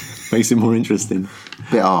 yeah. Makes it more interesting.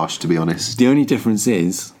 Bit harsh, to be honest. The only difference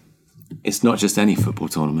is it's not just any football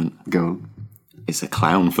tournament. Go on. It's a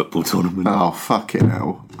clown football tournament. Oh fucking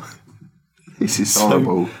hell! This is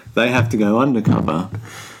horrible. They have to go undercover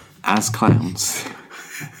as clowns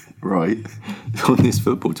Right. on this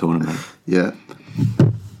football tournament. Yeah.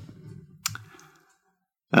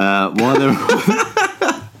 While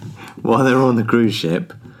they're on the cruise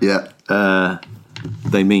ship, Yeah.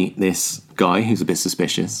 they meet this guy who's a bit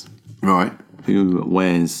suspicious, Right. who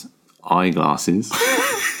wears eyeglasses,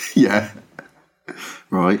 Yeah.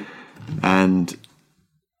 Right. and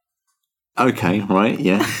okay, right,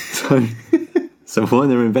 yeah. So while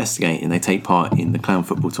they're investigating, they take part in the clown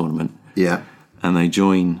football tournament, Yeah. and they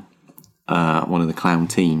join one of the clown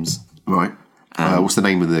teams, Right. What's the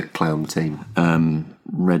name of the clown team?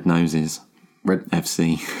 Red Noses Red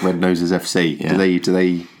FC. Red Noses FC. Yeah. Do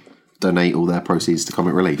they donate all their proceeds to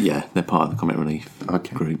Comic Relief? Yeah, they're part of the Comic Relief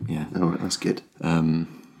Okay. group. Yeah. All right, that's good.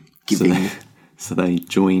 So they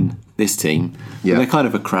join this team. Yeah. They're kind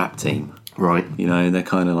of a crap team. Right. You know, they're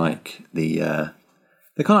kind of like they're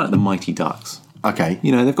kind of like the Mighty Ducks. Okay.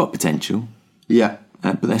 You know, they've got potential, Yeah.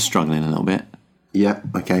 but they're struggling a little bit. Yeah.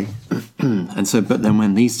 Okay. And so, but then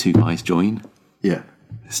when these two guys join, Yeah.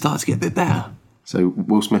 it starts to get a bit better. So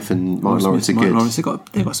Will Smith and Martin Lawrence are good. Lawrence, they've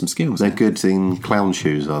got some skills. They're good in clown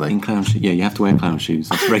shoes, are they? In clown shoes. Yeah, you have to wear clown shoes.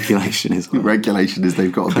 That's regulation as well. Regulation is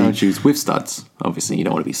they've got to Clown be. shoes with studs. Obviously, you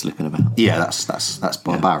don't want to be slipping about. Yeah, that's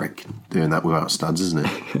barbaric. Doing that without studs, isn't it?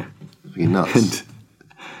 Fucking nuts.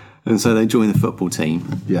 And so they join the football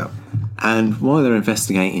team. Yeah. And while they're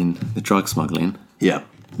investigating the drug smuggling, Yeah.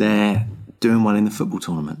 they're doing well in the football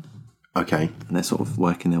tournament. Okay. And they're sort of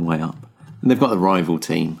working their way up. And they've got the rival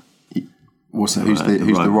team. Who's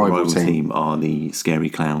the rival team? Are the Scary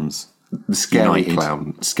Clowns. The Scary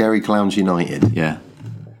United. Scary Clowns United. Yeah.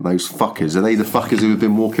 Those fuckers. Are they the fuckers who have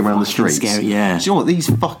been walking around the streets? Scary, yeah. Do you know what? These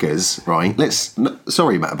fuckers, right?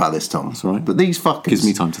 Sorry, Matt, about this, Tom. That's all right. But these fuckers. Gives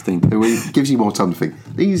me time to think. It gives you more time to think.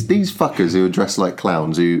 These fuckers who are dressed like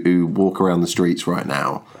clowns who walk around the streets right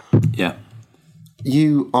now, Yeah.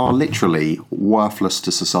 you are literally worthless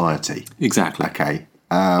to society. Exactly. Okay?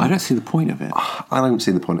 I don't see the point of it. I don't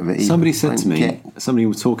see the point of it either. Somebody said to me, Get- somebody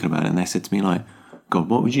was talking about it, and they said to me, like, God,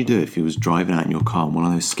 what would you do if you was driving out in your car and one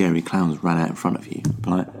of those scary clowns ran out in front of you? I'd be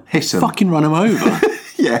like, Hit 'em. fucking run them over.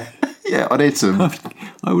 Yeah, I'd hit them.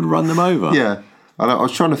 I would run them over. Yeah. I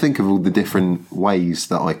was trying to think of all the different ways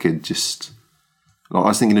that I could just... Like, I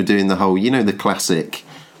was thinking of doing the whole, the classic...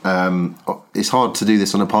 it's hard to do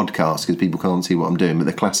this on a podcast because people can't see what I'm doing, but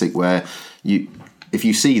the classic where if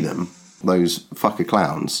you see them, those fucker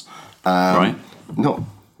clowns... Right.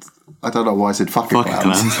 I don't know why I said fucker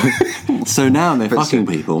clowns. So now they're fucking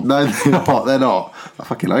people. No, they're not. I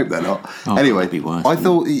fucking hope they're not. Oh, anyway, that'd be worse, I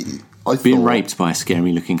thought... Being raped by a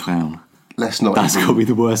scary looking clown. Let's not That's even... got to be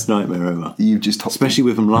the worst nightmare ever. You've just... Especially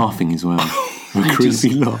with them laughing as well. A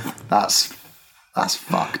creepy laugh. That's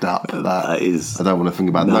fucked up. That is... I don't want to think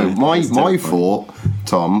about it. No, No, my it's terrifying. thought,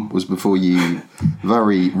 Tom, was before you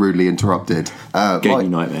very rudely interrupted. Gave me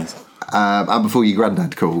nightmares. And before your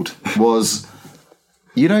granddad called, was...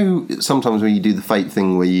 sometimes when you do the fake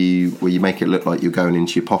thing where you make it look like you're going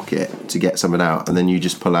into your pocket to get something out, and then you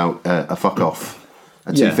just pull out a fuck off,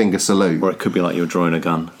 a two-finger salute. Or it could be like you're drawing a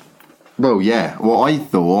gun. Well, yeah. Well, I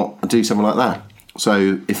thought I'd do something like that.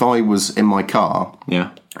 So if I was in my car...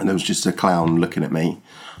 Yeah. and there was just a clown looking at me,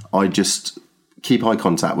 I'd just keep eye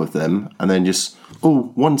contact with them and then just,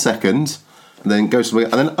 1 second, and then go somewhere,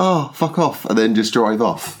 and then, fuck off, and then just drive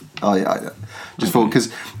off. I just thought,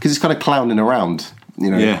 because it's kind of clowning around,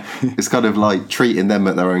 Yeah. It's kind of like treating them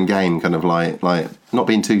at their own game, kind of like not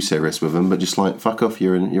being too serious with them, but just like, fuck off,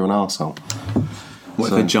 you're an arsehole. What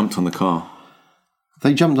if they jumped on the car? If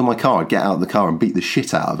they jumped on my car, I'd get out of the car and beat the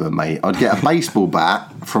shit out of them, mate. I'd get a baseball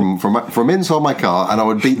bat from inside my car, and I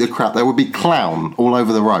would beat the crap. There would be clown all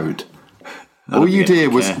over the road. All you'd hear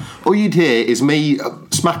is me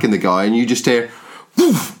smacking the guy, and you just hear.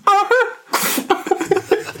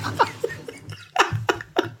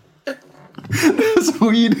 That's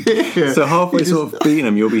all you'd hear. So halfway sort of beating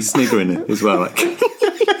them, you'll be sniggering as well. Like,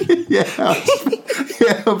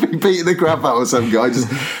 Yeah, I'll be beating the crap out of some guy. Just.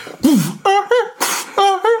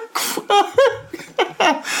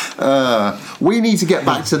 We need to get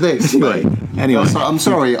back to this. Anyway. I'm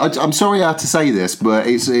sorry. I'm sorry I had to say this, but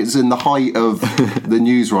it's in the height of the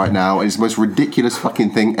news right now. It's the most ridiculous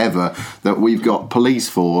fucking thing ever that we've got police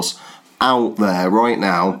force out there right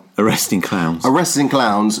now arresting clowns. arresting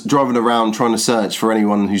clowns, driving around trying to search for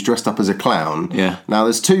anyone who's dressed up as a clown. Yeah. Now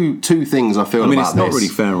there's two things I feel I mean, about it's not this. really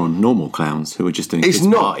fair on normal clowns who are just doing It's kids'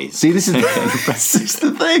 not. parties. See, this is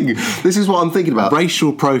the thing. This is what I'm thinking about.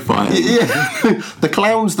 Racial profiling. Yeah, the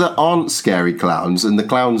clowns that aren't scary clowns and the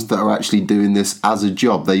clowns that are actually doing this as a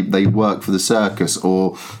job, they work for the circus,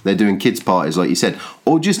 or they're doing kids' parties, like you said,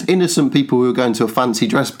 or just innocent people who are going to a fancy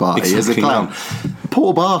dress party as a Exactly clown.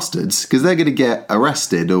 poor bastards, because they're going to get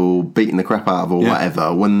arrested or beaten the crap out of or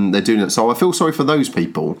whatever when they're doing it. So I feel sorry for those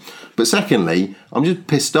people. But secondly, I'm just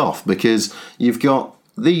pissed off because you've got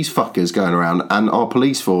these fuckers going around and our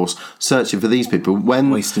police force searching for these people when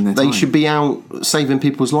Wasting their they time. should be out saving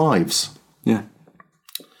people's lives. Yeah.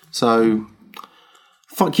 So,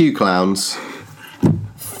 fuck you, clowns.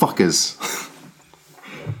 Fuckers.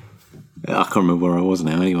 I can't remember where I was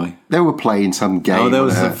now anyway. They were playing some game. Oh, there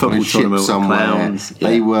was on a football on ship tournament with somewhere. clowns. Yeah.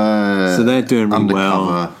 They were So they're doing really well.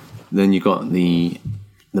 undercover. Then you got the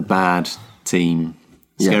bad team,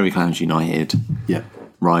 Scary Clowns United, Yeah.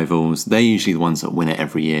 rivals. They're usually the ones that win it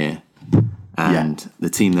every year. And the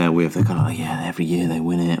team they're with, they're kind of like, yeah, every year they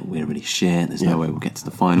win it. We're really shit. There's no way we'll get to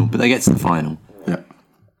the final. But they get to the final. Yeah.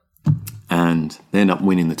 And they end up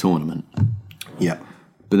winning the tournament. Yeah.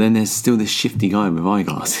 But then there's still this shifty guy with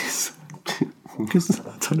eyeglasses. Because I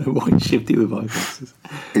don't know why he's shifty with eyeglasses.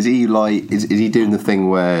 Is he like? Is he doing the thing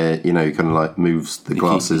where he kind of like moves the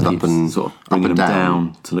glasses He up keeps and sort of up bringing and them down?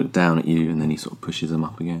 down to look down at you, and then he sort of pushes them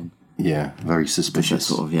up again. Yeah, very Just suspicious.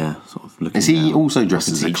 sort of looking. Is he down. also dressed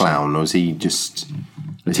as a teacher. clown, or is he just?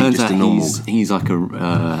 Is he Turns just out a normal? he's like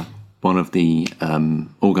one of the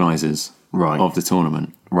organisers Right. of the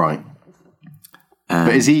tournament. Right. And,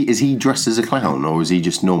 But is he dressed as a clown, or is he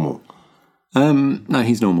just normal? No,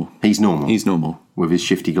 he's normal. He's normal. He's normal. with his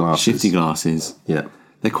shifty glasses. Shifty glasses. Yeah.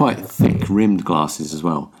 They're quite thick rimmed glasses as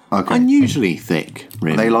well. Okay. Unusually thick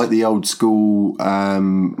rimmed. They like the old school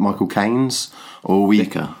Michael Caine's, or we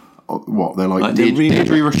thicker. What they're like, They're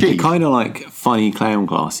Deirdre Rashid. They're kind of like funny clown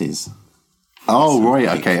glasses. Oh right,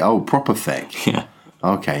 okay. Oh, proper thick. Yeah.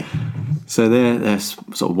 Okay, So they're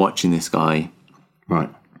sort of watching this guy, right.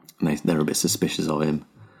 and they're a bit suspicious of him.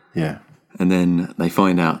 Yeah, And then they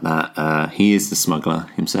find out that he is the smuggler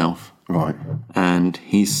himself, right. and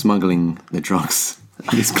he's smuggling the drugs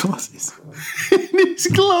in his glasses. His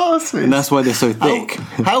glasses. And that's why they're so thick.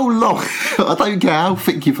 How long? I don't care how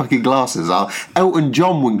thick your fucking glasses are. Elton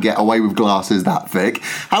John wouldn't get away with glasses that thick.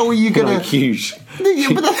 How are you gonna? Like huge. Yeah,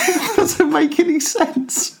 but that doesn't make any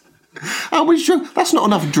sense. How much that's not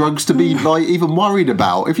enough drugs to be like even worried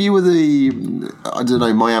about. If you were the, I don't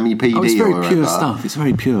know, Miami PD Oh, it's or very whatever, pure stuff. It's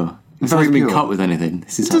very pure. It Very hasn't been pure. cut with anything.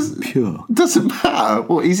 This is like pure. Doesn't matter.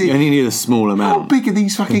 What is it? You only need a small How amount. big are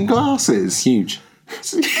these fucking glasses? Huge.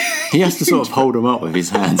 He has to sort of hold them up with his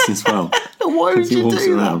hands as well. Why would he you walks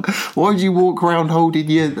do around. that? Why would you walk around holding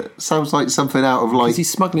your? That sounds like something out of like. Because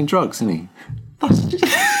he's smuggling drugs, isn't he?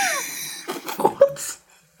 What?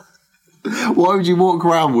 Why would you walk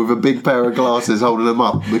around with a big pair of glasses holding them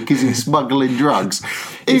up? Because he's smuggling drugs.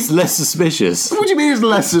 It's less suspicious. What do you mean it's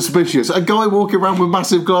less suspicious? A guy walking around with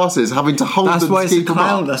massive glasses having to hold That's them why to it's a keep them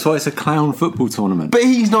clown. up. That's why it's a clown football tournament. But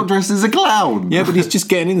he's not dressed as a clown. Yeah, but he's just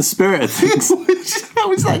getting in the spirit of things.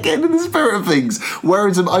 How is that getting in the spirit of things?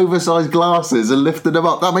 Wearing some oversized glasses and lifting them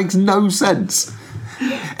up. That makes no sense.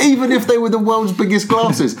 Even if they were the world's biggest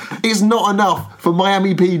glasses, it's not enough for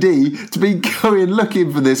Miami PD to be going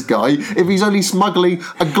looking for this guy if he's only smuggling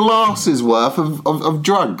a glass's worth of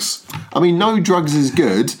drugs. I mean, no drugs is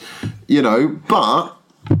good, but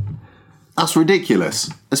that's ridiculous.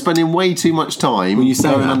 They're spending way too much time Well, you say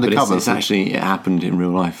going that, but undercover. it happened in real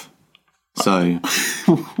life. So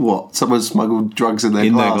What? Someone smuggled drugs in their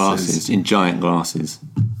in glasses? their glasses, in giant glasses,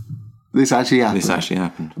 This actually happened? this actually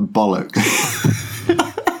happened. Bollocks.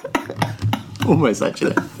 Almost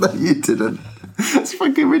actually. No, you didn't. That's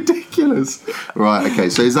fucking ridiculous. Right, okay,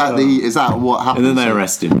 so is that what happened? And then they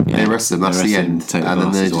arrest him. They arrest him, that's They the arrest him, end. take the And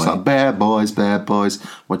then they're glasses just away. like, bad boys,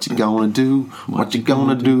 what you gonna do? What you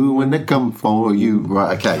gonna do when they come for you?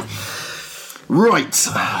 Right, okay. Right,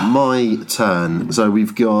 my turn. So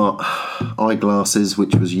we've got eyeglasses,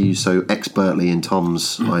 which was used so expertly in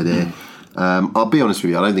Tom's idea. I'll be honest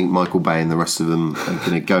with you, I don't think Michael Bay and the rest of them are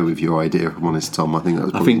going to go with your idea, if I'm honest, Tom. I think that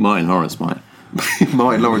was I probably think Martin Lawrence might.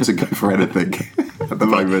 Martin Lawrence would go for anything at the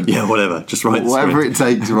moment. Yeah, whatever. Just write the Whatever script. it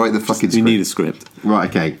takes to write the fucking You script. need a script. Right,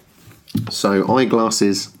 okay. So,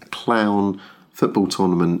 eyeglasses, clown, football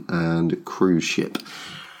tournament, and cruise ship.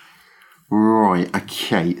 Right,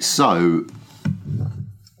 okay. So,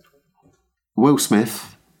 Will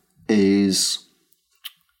Smith he's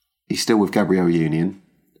still with Gabrielle Union.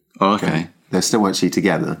 Oh, okay. They're still actually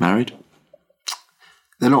together. Married?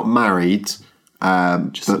 They're not married.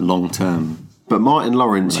 Just long term. But Martin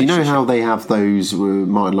Lawrence, you know how they have those where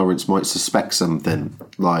Martin Lawrence might suspect something,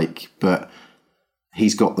 but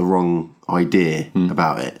he's got the wrong idea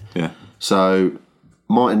about it. Yeah. So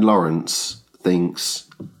Martin Lawrence thinks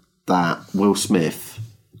that Will Smith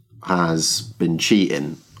has been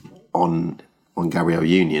cheating on Gabrielle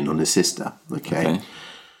Union, on his sister. Okay.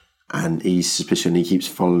 and he's suspicious, and he keeps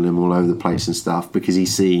following him all over the place and stuff because he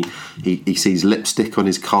sees lipstick on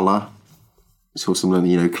his collar. It's all some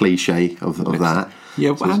cliche of that.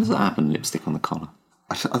 Yeah, how does that happen? Lipstick on the collar.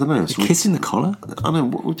 I don't know. Kissing the collar? I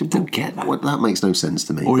don't know. Don't get that. That makes no sense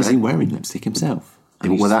to me. Or is he wearing lipstick himself?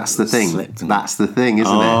 Well, that's the thing. That's the thing,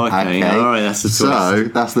 isn't it? Okay. All right, that's the twist. So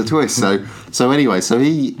that's the twist. So anyway, so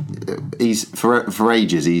he's for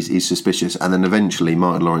ages he's suspicious, and then eventually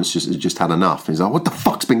Martin Lawrence just had enough. He's like, "What the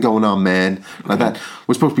fuck's been going on, man? Like that?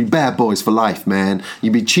 We're supposed to be bad boys for life, man. You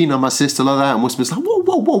be cheating on my sister like that." And Will Smith's like,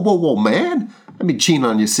 "Whoa, man! I be cheating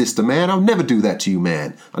on your sister, man. I'll never do that to you,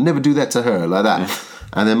 man. I'll never do that to her like that." Yeah.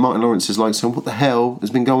 And then Martin Lawrence is like, "So what the hell has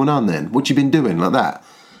been going on then? What you been doing like that?"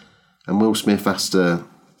 And Will Smith has to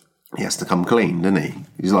come clean, doesn't he?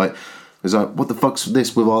 He's like, "What the fuck's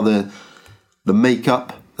this with all the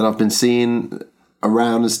makeup that I've been seeing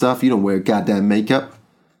around and stuff? You don't wear goddamn makeup.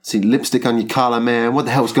 See lipstick on your collar, man. What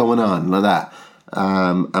the hell's going on?" Like that.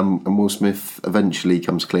 And Will Smith eventually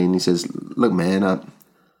comes clean. He says, "Look, man,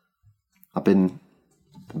 I've been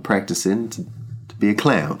practicing to be a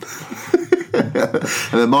clown." And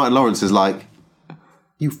then Martin Lawrence is like,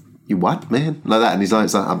 You what, man? Like that. And he's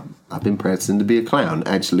like, I've been practicing to be a clown.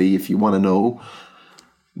 Actually, if you want to know,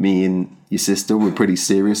 me and your sister were pretty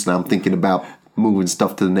serious, and I'm thinking about moving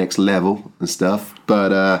stuff to the next level and stuff.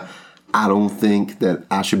 But I don't think that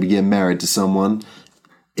I should be getting married to someone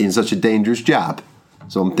in such a dangerous job.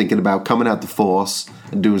 So I'm thinking about coming out the force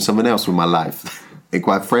and doing something else with my life. And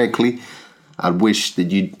quite frankly, I wish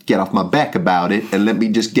that you'd get off my back about it and let me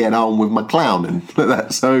just get on with my clowning.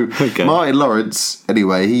 So okay. Martin Lawrence,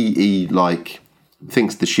 anyway, he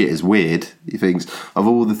thinks the shit is weird. He thinks of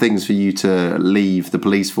all the things for you to leave the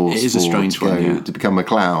police force it is a strange to become a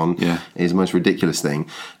clown. Yeah, is the most ridiculous thing.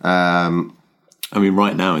 I mean,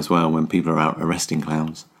 right now as well, when people are out arresting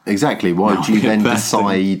clowns. Exactly. Why do you then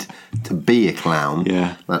decide to be a clown?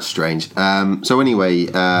 Yeah, that's strange. So anyway,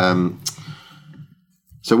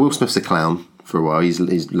 so Will Smith's a clown for a while. He's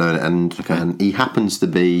learned, and he happens to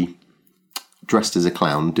be dressed as a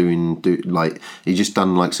clown, he's just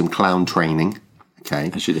done some clown training.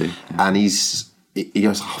 Okay, as you do. Yeah. And he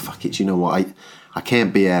goes, "Oh fuck it, you know what? I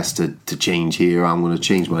can't be asked to change here. I'm going to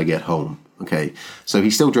change when I get home." Okay, so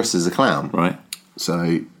he's still dressed as a clown, right?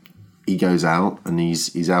 So he goes out and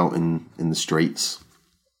he's out in the streets,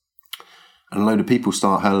 and a load of people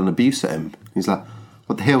start hurling abuse at him. He's like,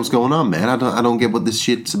 "What the hell's going on, man? I don't get what this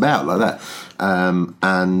shit's about," like that.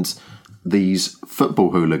 And these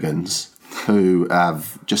football hooligans who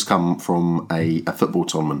have just come from a football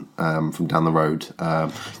tournament from down the road.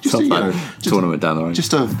 Tournament down the road.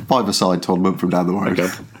 Just a five-a-side tournament from down the road. Okay.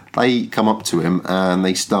 They come up to him and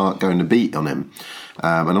they start going to beat on him.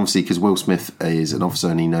 And obviously, because Will Smith is an officer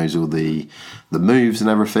and he knows all the moves and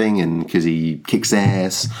everything, and because he kicks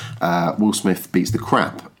ass, Will Smith beats the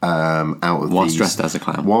crap out of whilst dressed as a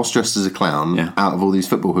clown. Yeah. Out of all these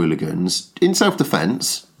football hooligans in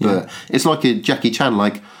self-defense. But it's like a Jackie Chan,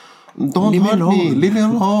 "Don't hurt me, leave me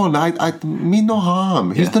alone. I mean no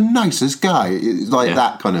harm. He's the nicest guy." It's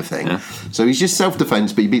that kind of thing. Yeah. So he's just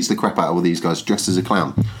self-defense, but he beats the crap out of all these guys dressed as a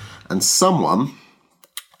clown. And someone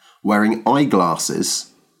wearing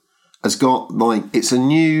eyeglasses has got it's a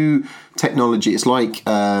new technology. It's like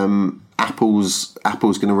Apple's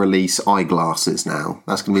going to release eyeglasses now.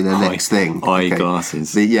 That's going to be their next thing.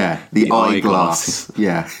 Eyeglasses. Okay. The eyeglass.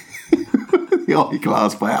 Yeah. The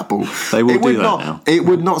eyeglass by Apple. They will do that now. It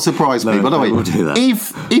would not surprise me. By the way, will do that.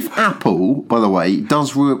 If Apple, by the way,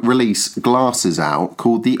 does release glasses out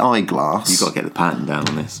called the eyeglass, you've got to get the patent down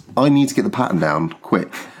on this. I need to get the patent down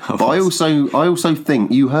quick. But I also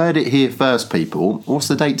think you heard it here first, people. What's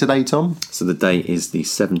the date today, Tom? So the date is the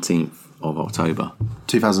 17th of October,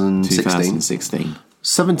 2016.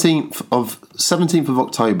 17th of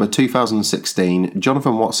October 2016.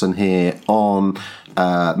 Jonathan Watson here on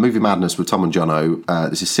Movie Madness with Tom and Jono.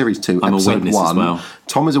 This is Series 2, Episode 1. As well.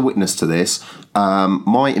 Tom is a witness to this.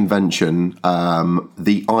 My invention,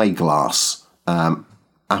 the eyeglass.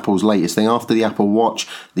 Apple's latest thing after the Apple Watch,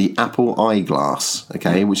 the Apple eyeglass,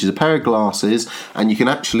 which is a pair of glasses, and you can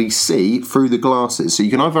actually see through the glasses. So you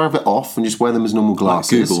can either have it off and just wear them as normal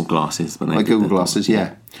glasses, like Google glasses,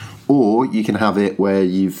 yeah. Or you can have it where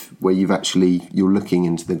you're looking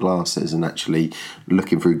into the glasses and actually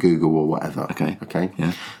looking through Google or whatever. Okay.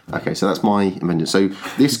 Yeah. Okay. So that's my invention. So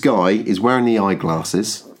this guy is wearing the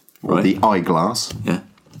eyeglasses, or the eyeglass. Yeah.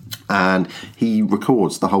 And he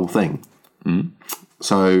records the whole thing. Mm.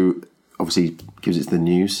 So obviously gives it to the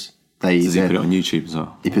news. Does he put it on YouTube as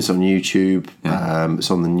well? He puts it on YouTube. Yeah. It's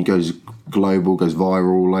on the goes global, goes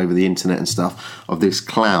viral all over the internet and stuff of this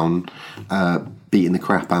clown beating the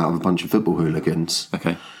crap out of a bunch of football hooligans.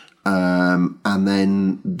 Okay. And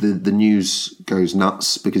then the news goes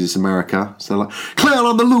nuts because it's America. So they're like, clown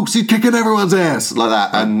on the loose, he's kicking everyone's ass, like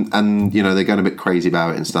that. And you know, they're going a bit crazy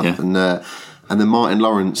about it and stuff. Yeah. And then Martin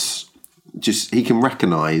Lawrence, he can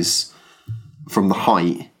recognise from the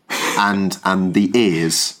height and the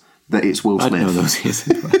ears that it's Will Smith. I know those ears.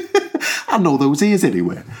 I know those ears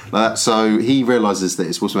anywhere. Like that. So he realises that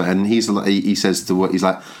it's Will Smith, and he says to what he's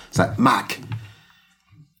like, Mac,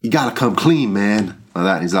 you gotta come clean, man. Like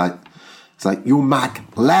that. And he's like, you're Mac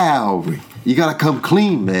Lowry. You gotta come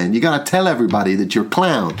clean, man. You gotta tell everybody that you're a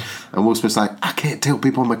clown. And Will Smith's like, I can't tell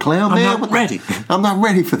people I'm a clown, man. I'm not ready. I'm not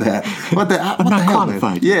ready for that. What the hell,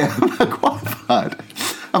 qualified. man? Yeah, I'm not qualified.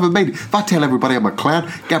 I haven't made it. If I tell everybody I'm a clown,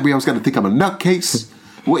 Gabrielle's gonna think I'm a nutcase.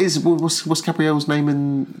 What's Gabrielle's name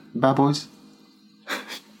in Bad Boys?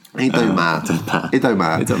 It don't matter. It don't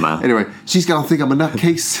matter. Anyway, she's gonna think I'm a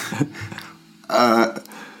nutcase.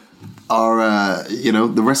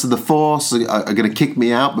 The rest of the force are going to kick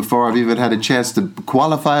me out before I've even had a chance to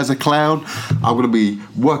qualify as a clown. I'm going to be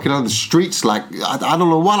working on the streets like I don't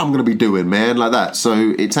know what I'm going to be doing, man, like that.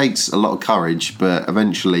 So it takes a lot of courage, but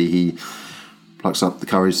eventually he plucks up the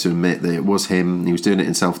courage to admit that it was him. He was doing it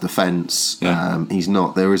in self-defense. Yeah.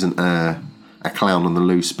 There isn't a clown on the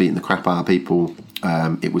loose beating the crap out of people.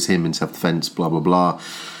 It was him in self-defense, blah, blah, blah.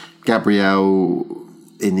 Gabrielle,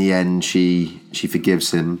 in the end, she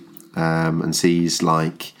forgives him. And sees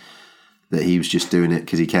like that he was just doing it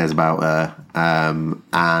because he cares about her,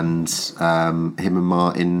 and him and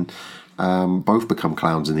Martin both become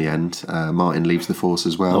clowns in the end. Martin leaves the force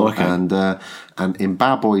as well. Okay. And in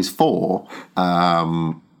Bad Boys 4,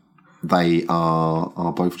 they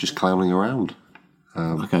are both just clowning around.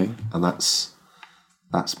 Okay, and that's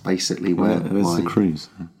basically where there's the cruise.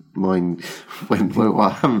 Mine I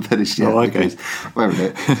haven't finished yet. Oh, okay. Where is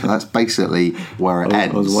it? So that's basically where it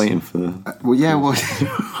ends. I was waiting for the.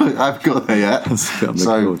 I've got there yet.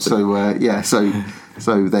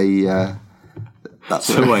 So they. That's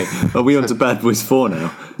so wait, are we on to Bad Boys 4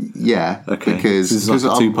 now? Yeah, okay. Because this is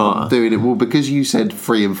like a two-parter. I'm doing it because you said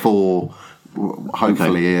 3 and 4.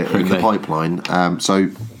 Hopefully in the pipeline. So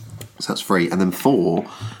that's 3, and then 4.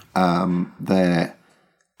 They're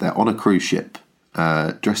on a cruise ship.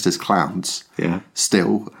 Dressed as clowns,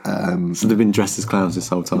 still. So they've been dressed as clowns this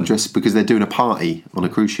whole time. Dressed because they're doing a party on a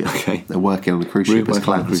cruise ship. Okay, they're working on a cruise ship as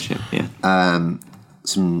clowns. On a cruise ship, yeah.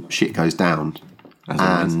 Some shit goes down,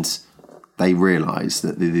 and they realise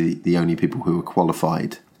that the only people who are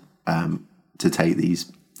qualified to take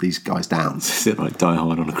these guys down. Is it like Die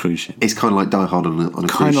Hard on a cruise ship? It's kind of like Die Hard on a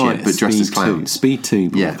cruise ship, but dressed as clowns. Speed 2,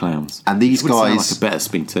 but clowns. And these guys, like a better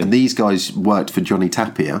Speed 2. And these guys worked for Johnny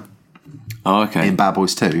Tapia. Oh, okay. In Bad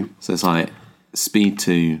Boys 2. So it's like Speed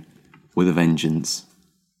 2 with a vengeance.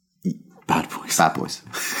 Bad Boys. Bad Boys.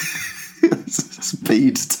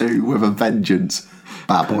 Speed 2 with a vengeance.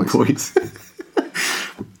 Bad Boys.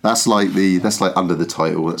 That's like under the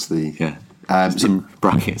title. That's the in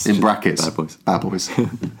brackets. In brackets. Bad Boys. Bad Boys.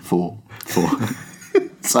 4.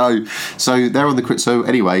 So they're on the. So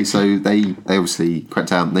anyway, so they obviously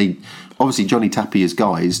cracked out. They obviously Johnny Tapia's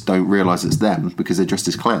guys don't realise it's them because they're dressed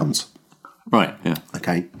as clowns. Right, yeah.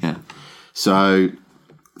 Okay. Yeah. So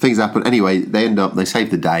things happen. Anyway, they save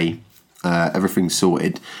the day. Everything's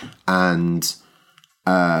sorted. And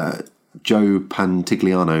Joe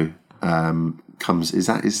Pantoliano comes.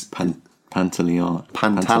 Pantoliano.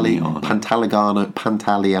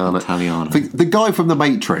 The guy from The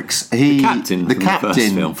Matrix. The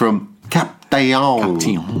captain from Captain.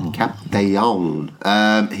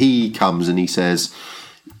 He comes and he says,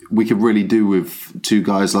 we could really do with 2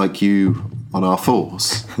 guys like you on our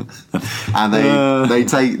force. And they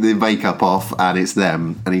take the makeup off and it's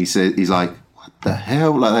them. And he's like, what the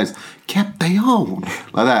hell? Like that. Captain.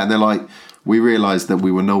 Like that. And they're like, we realised that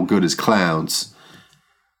we were no good as clowns.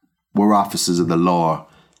 We're officers of the law.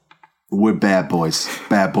 We're bad boys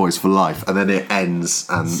for life. And then it ends,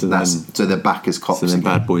 and so they're back as cops. So then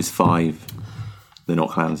again. Bad Boys 5, they're not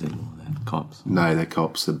clowns anymore. They're cops. No, they're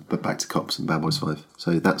cops. They're back to cops in Bad Boys 5.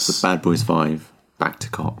 So that's the Bad Boys 5, back to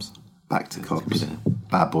cops. Back to cops.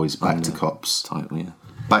 Bad Boys, back to cops. Title, yeah.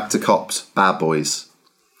 Back to cops. Bad Boys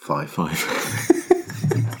 5.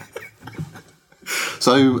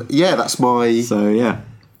 So yeah, that's my. So yeah,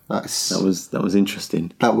 that was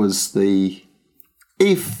interesting. That was the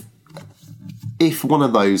if one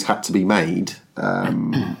of those had to be made,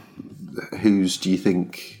 whose do you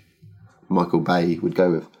think Michael Bay would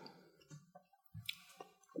go with?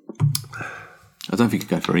 I don't think he'd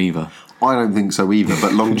go for either. I don't think so either.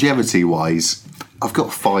 But longevity-wise, I've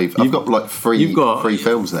got 5. I've got like 3. You've got 3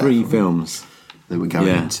 films there. 3 films that we're going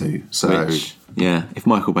into. So if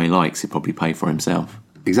Michael Bay likes, he'd probably pay for himself.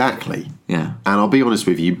 Exactly. Yeah. And I'll be honest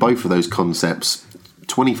with you, both of those concepts,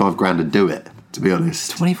 25 grand to do it, to be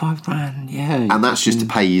honest. 25 grand, yeah. And that's just to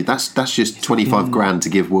pay you. That's just 25 grand to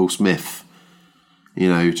give Will Smith, you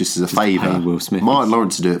know, just as a favour. pay Will Smith. Martin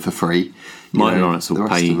Lawrence to do it for free. Martin Lawrence will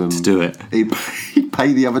pay to do it. He'd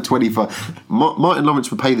pay the other 25. Martin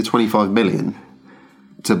Lawrence would pay the 25 million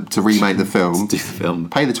to remake the film. Do the film.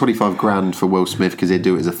 Pay the 25 grand for Will Smith because he'd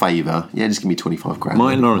do it as a favour. Yeah, just give me 25 grand.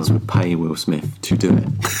 Martin Lawrence would pay Will Smith to do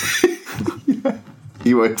it.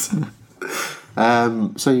 He would. So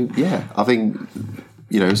yeah, I think,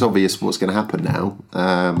 you know, it's obvious what's going to happen now.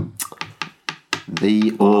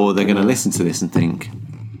 Or they're going to listen to this and think,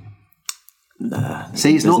 nah,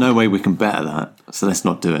 See, it's there's not. no way we can better that, so let's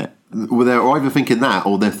not do it. Well, they're either thinking that,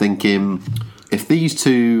 or they're thinking, if these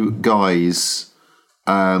two guys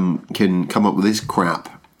can come up with this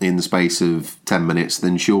crap in the space of 10 minutes,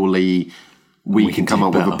 then surely we can come do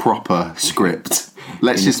up with a better. proper script.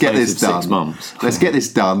 Let's In just the get this space of 6 done. months. Let's get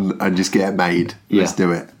this done and just get it made. Let's Yeah.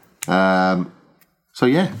 do it. So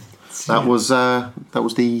yeah, that was the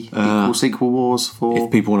equal sequel wars for.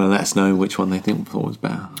 If people want to let us know which one they think was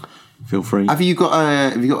better, feel free. Have you got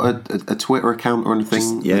a Twitter account or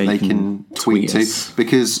anything yeah, that they you can can tweet tweet to? us.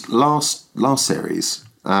 Because last series,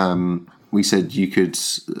 we said you could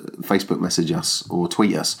Facebook message us or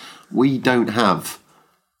tweet us. We don't have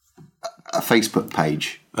a Facebook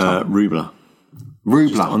page. Rubler.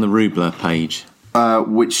 Rubler, On the Rubler page,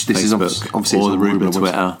 which this is Facebook, obviously it's or the on Rubler website.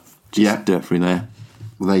 Twitter. Just Yeah. do it through there.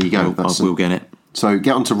 Well, there you go. We'll get it. So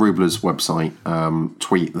get onto Rubler's website,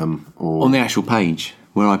 tweet them, or On the actual page,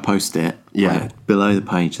 where I post it, Yeah. below the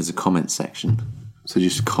page there's a comment section. so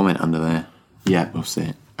just Comment under there, yeah, we'll see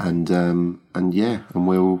it. and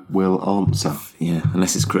we'll answer. Yeah,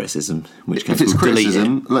 unless it's criticism, in which case If it's we'll delete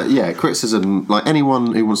criticism, criticism, like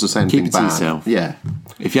anyone who wants to say anything Keep it to bad, yourself. yeah, it.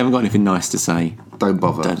 If you haven't got anything nice to say, don't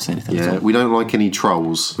bother. Don't say anything at Yeah, all. we don't like any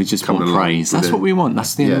trolls. we just coming want along praise. with That's it. what we want.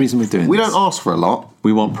 That's the only Yeah. reason we're doing We this. don't ask for a lot.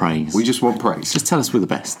 We want praise. We just want praise. Just tell us we're the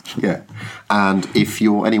best. Yeah, and if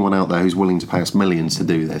you're anyone out there who's willing to pay us millions to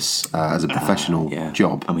do this as a professional Yeah.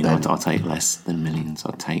 job, I mean, then I'll take less than millions.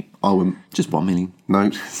 I'll take I wouldn't. just 1 million. No,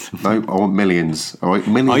 I want millions. All right,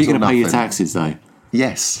 millions. Are you going to pay your taxes though?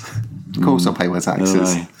 Yes, of course I'll pay my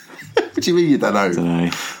taxes. No. What do you mean you don't know? Don't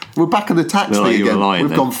know. We're back on the tax No, thing you were again. lying We've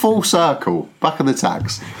then. gone full circle. Back on the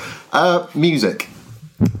tax. Music.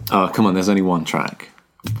 Oh, come on, there's only one track.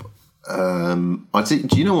 I think.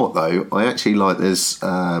 Do you know what though? I actually like this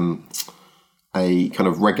a kind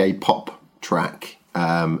of reggae pop track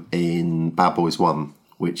in Bad Boys 1,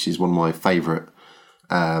 which is one of my favourite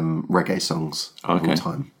reggae songs of all Okay.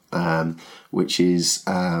 time. Which is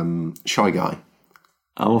Shy Guy.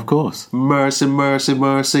 Oh, of course. Mercy, mercy,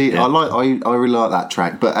 mercy. Yeah. I really like that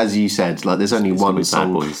track. But as you said, like there's only It's one gonna be Bad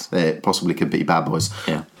song Boys. that possibly could be Bad Boys.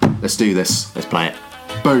 Yeah. Let's do this. Let's play it.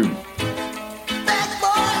 Boom. Bad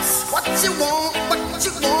boys, what you want, what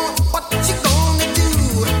you want, what you gonna do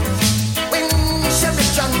when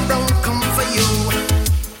Sheriff John Brown come for you?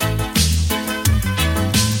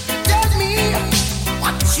 Tell me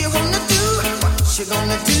what you wanna do, what you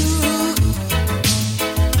gonna do?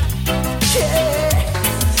 Yeah,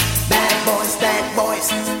 bad boys,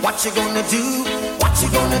 what you gonna do? What you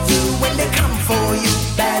gonna do when they come for you?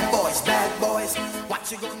 Bad boys,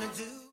 what you gonna do?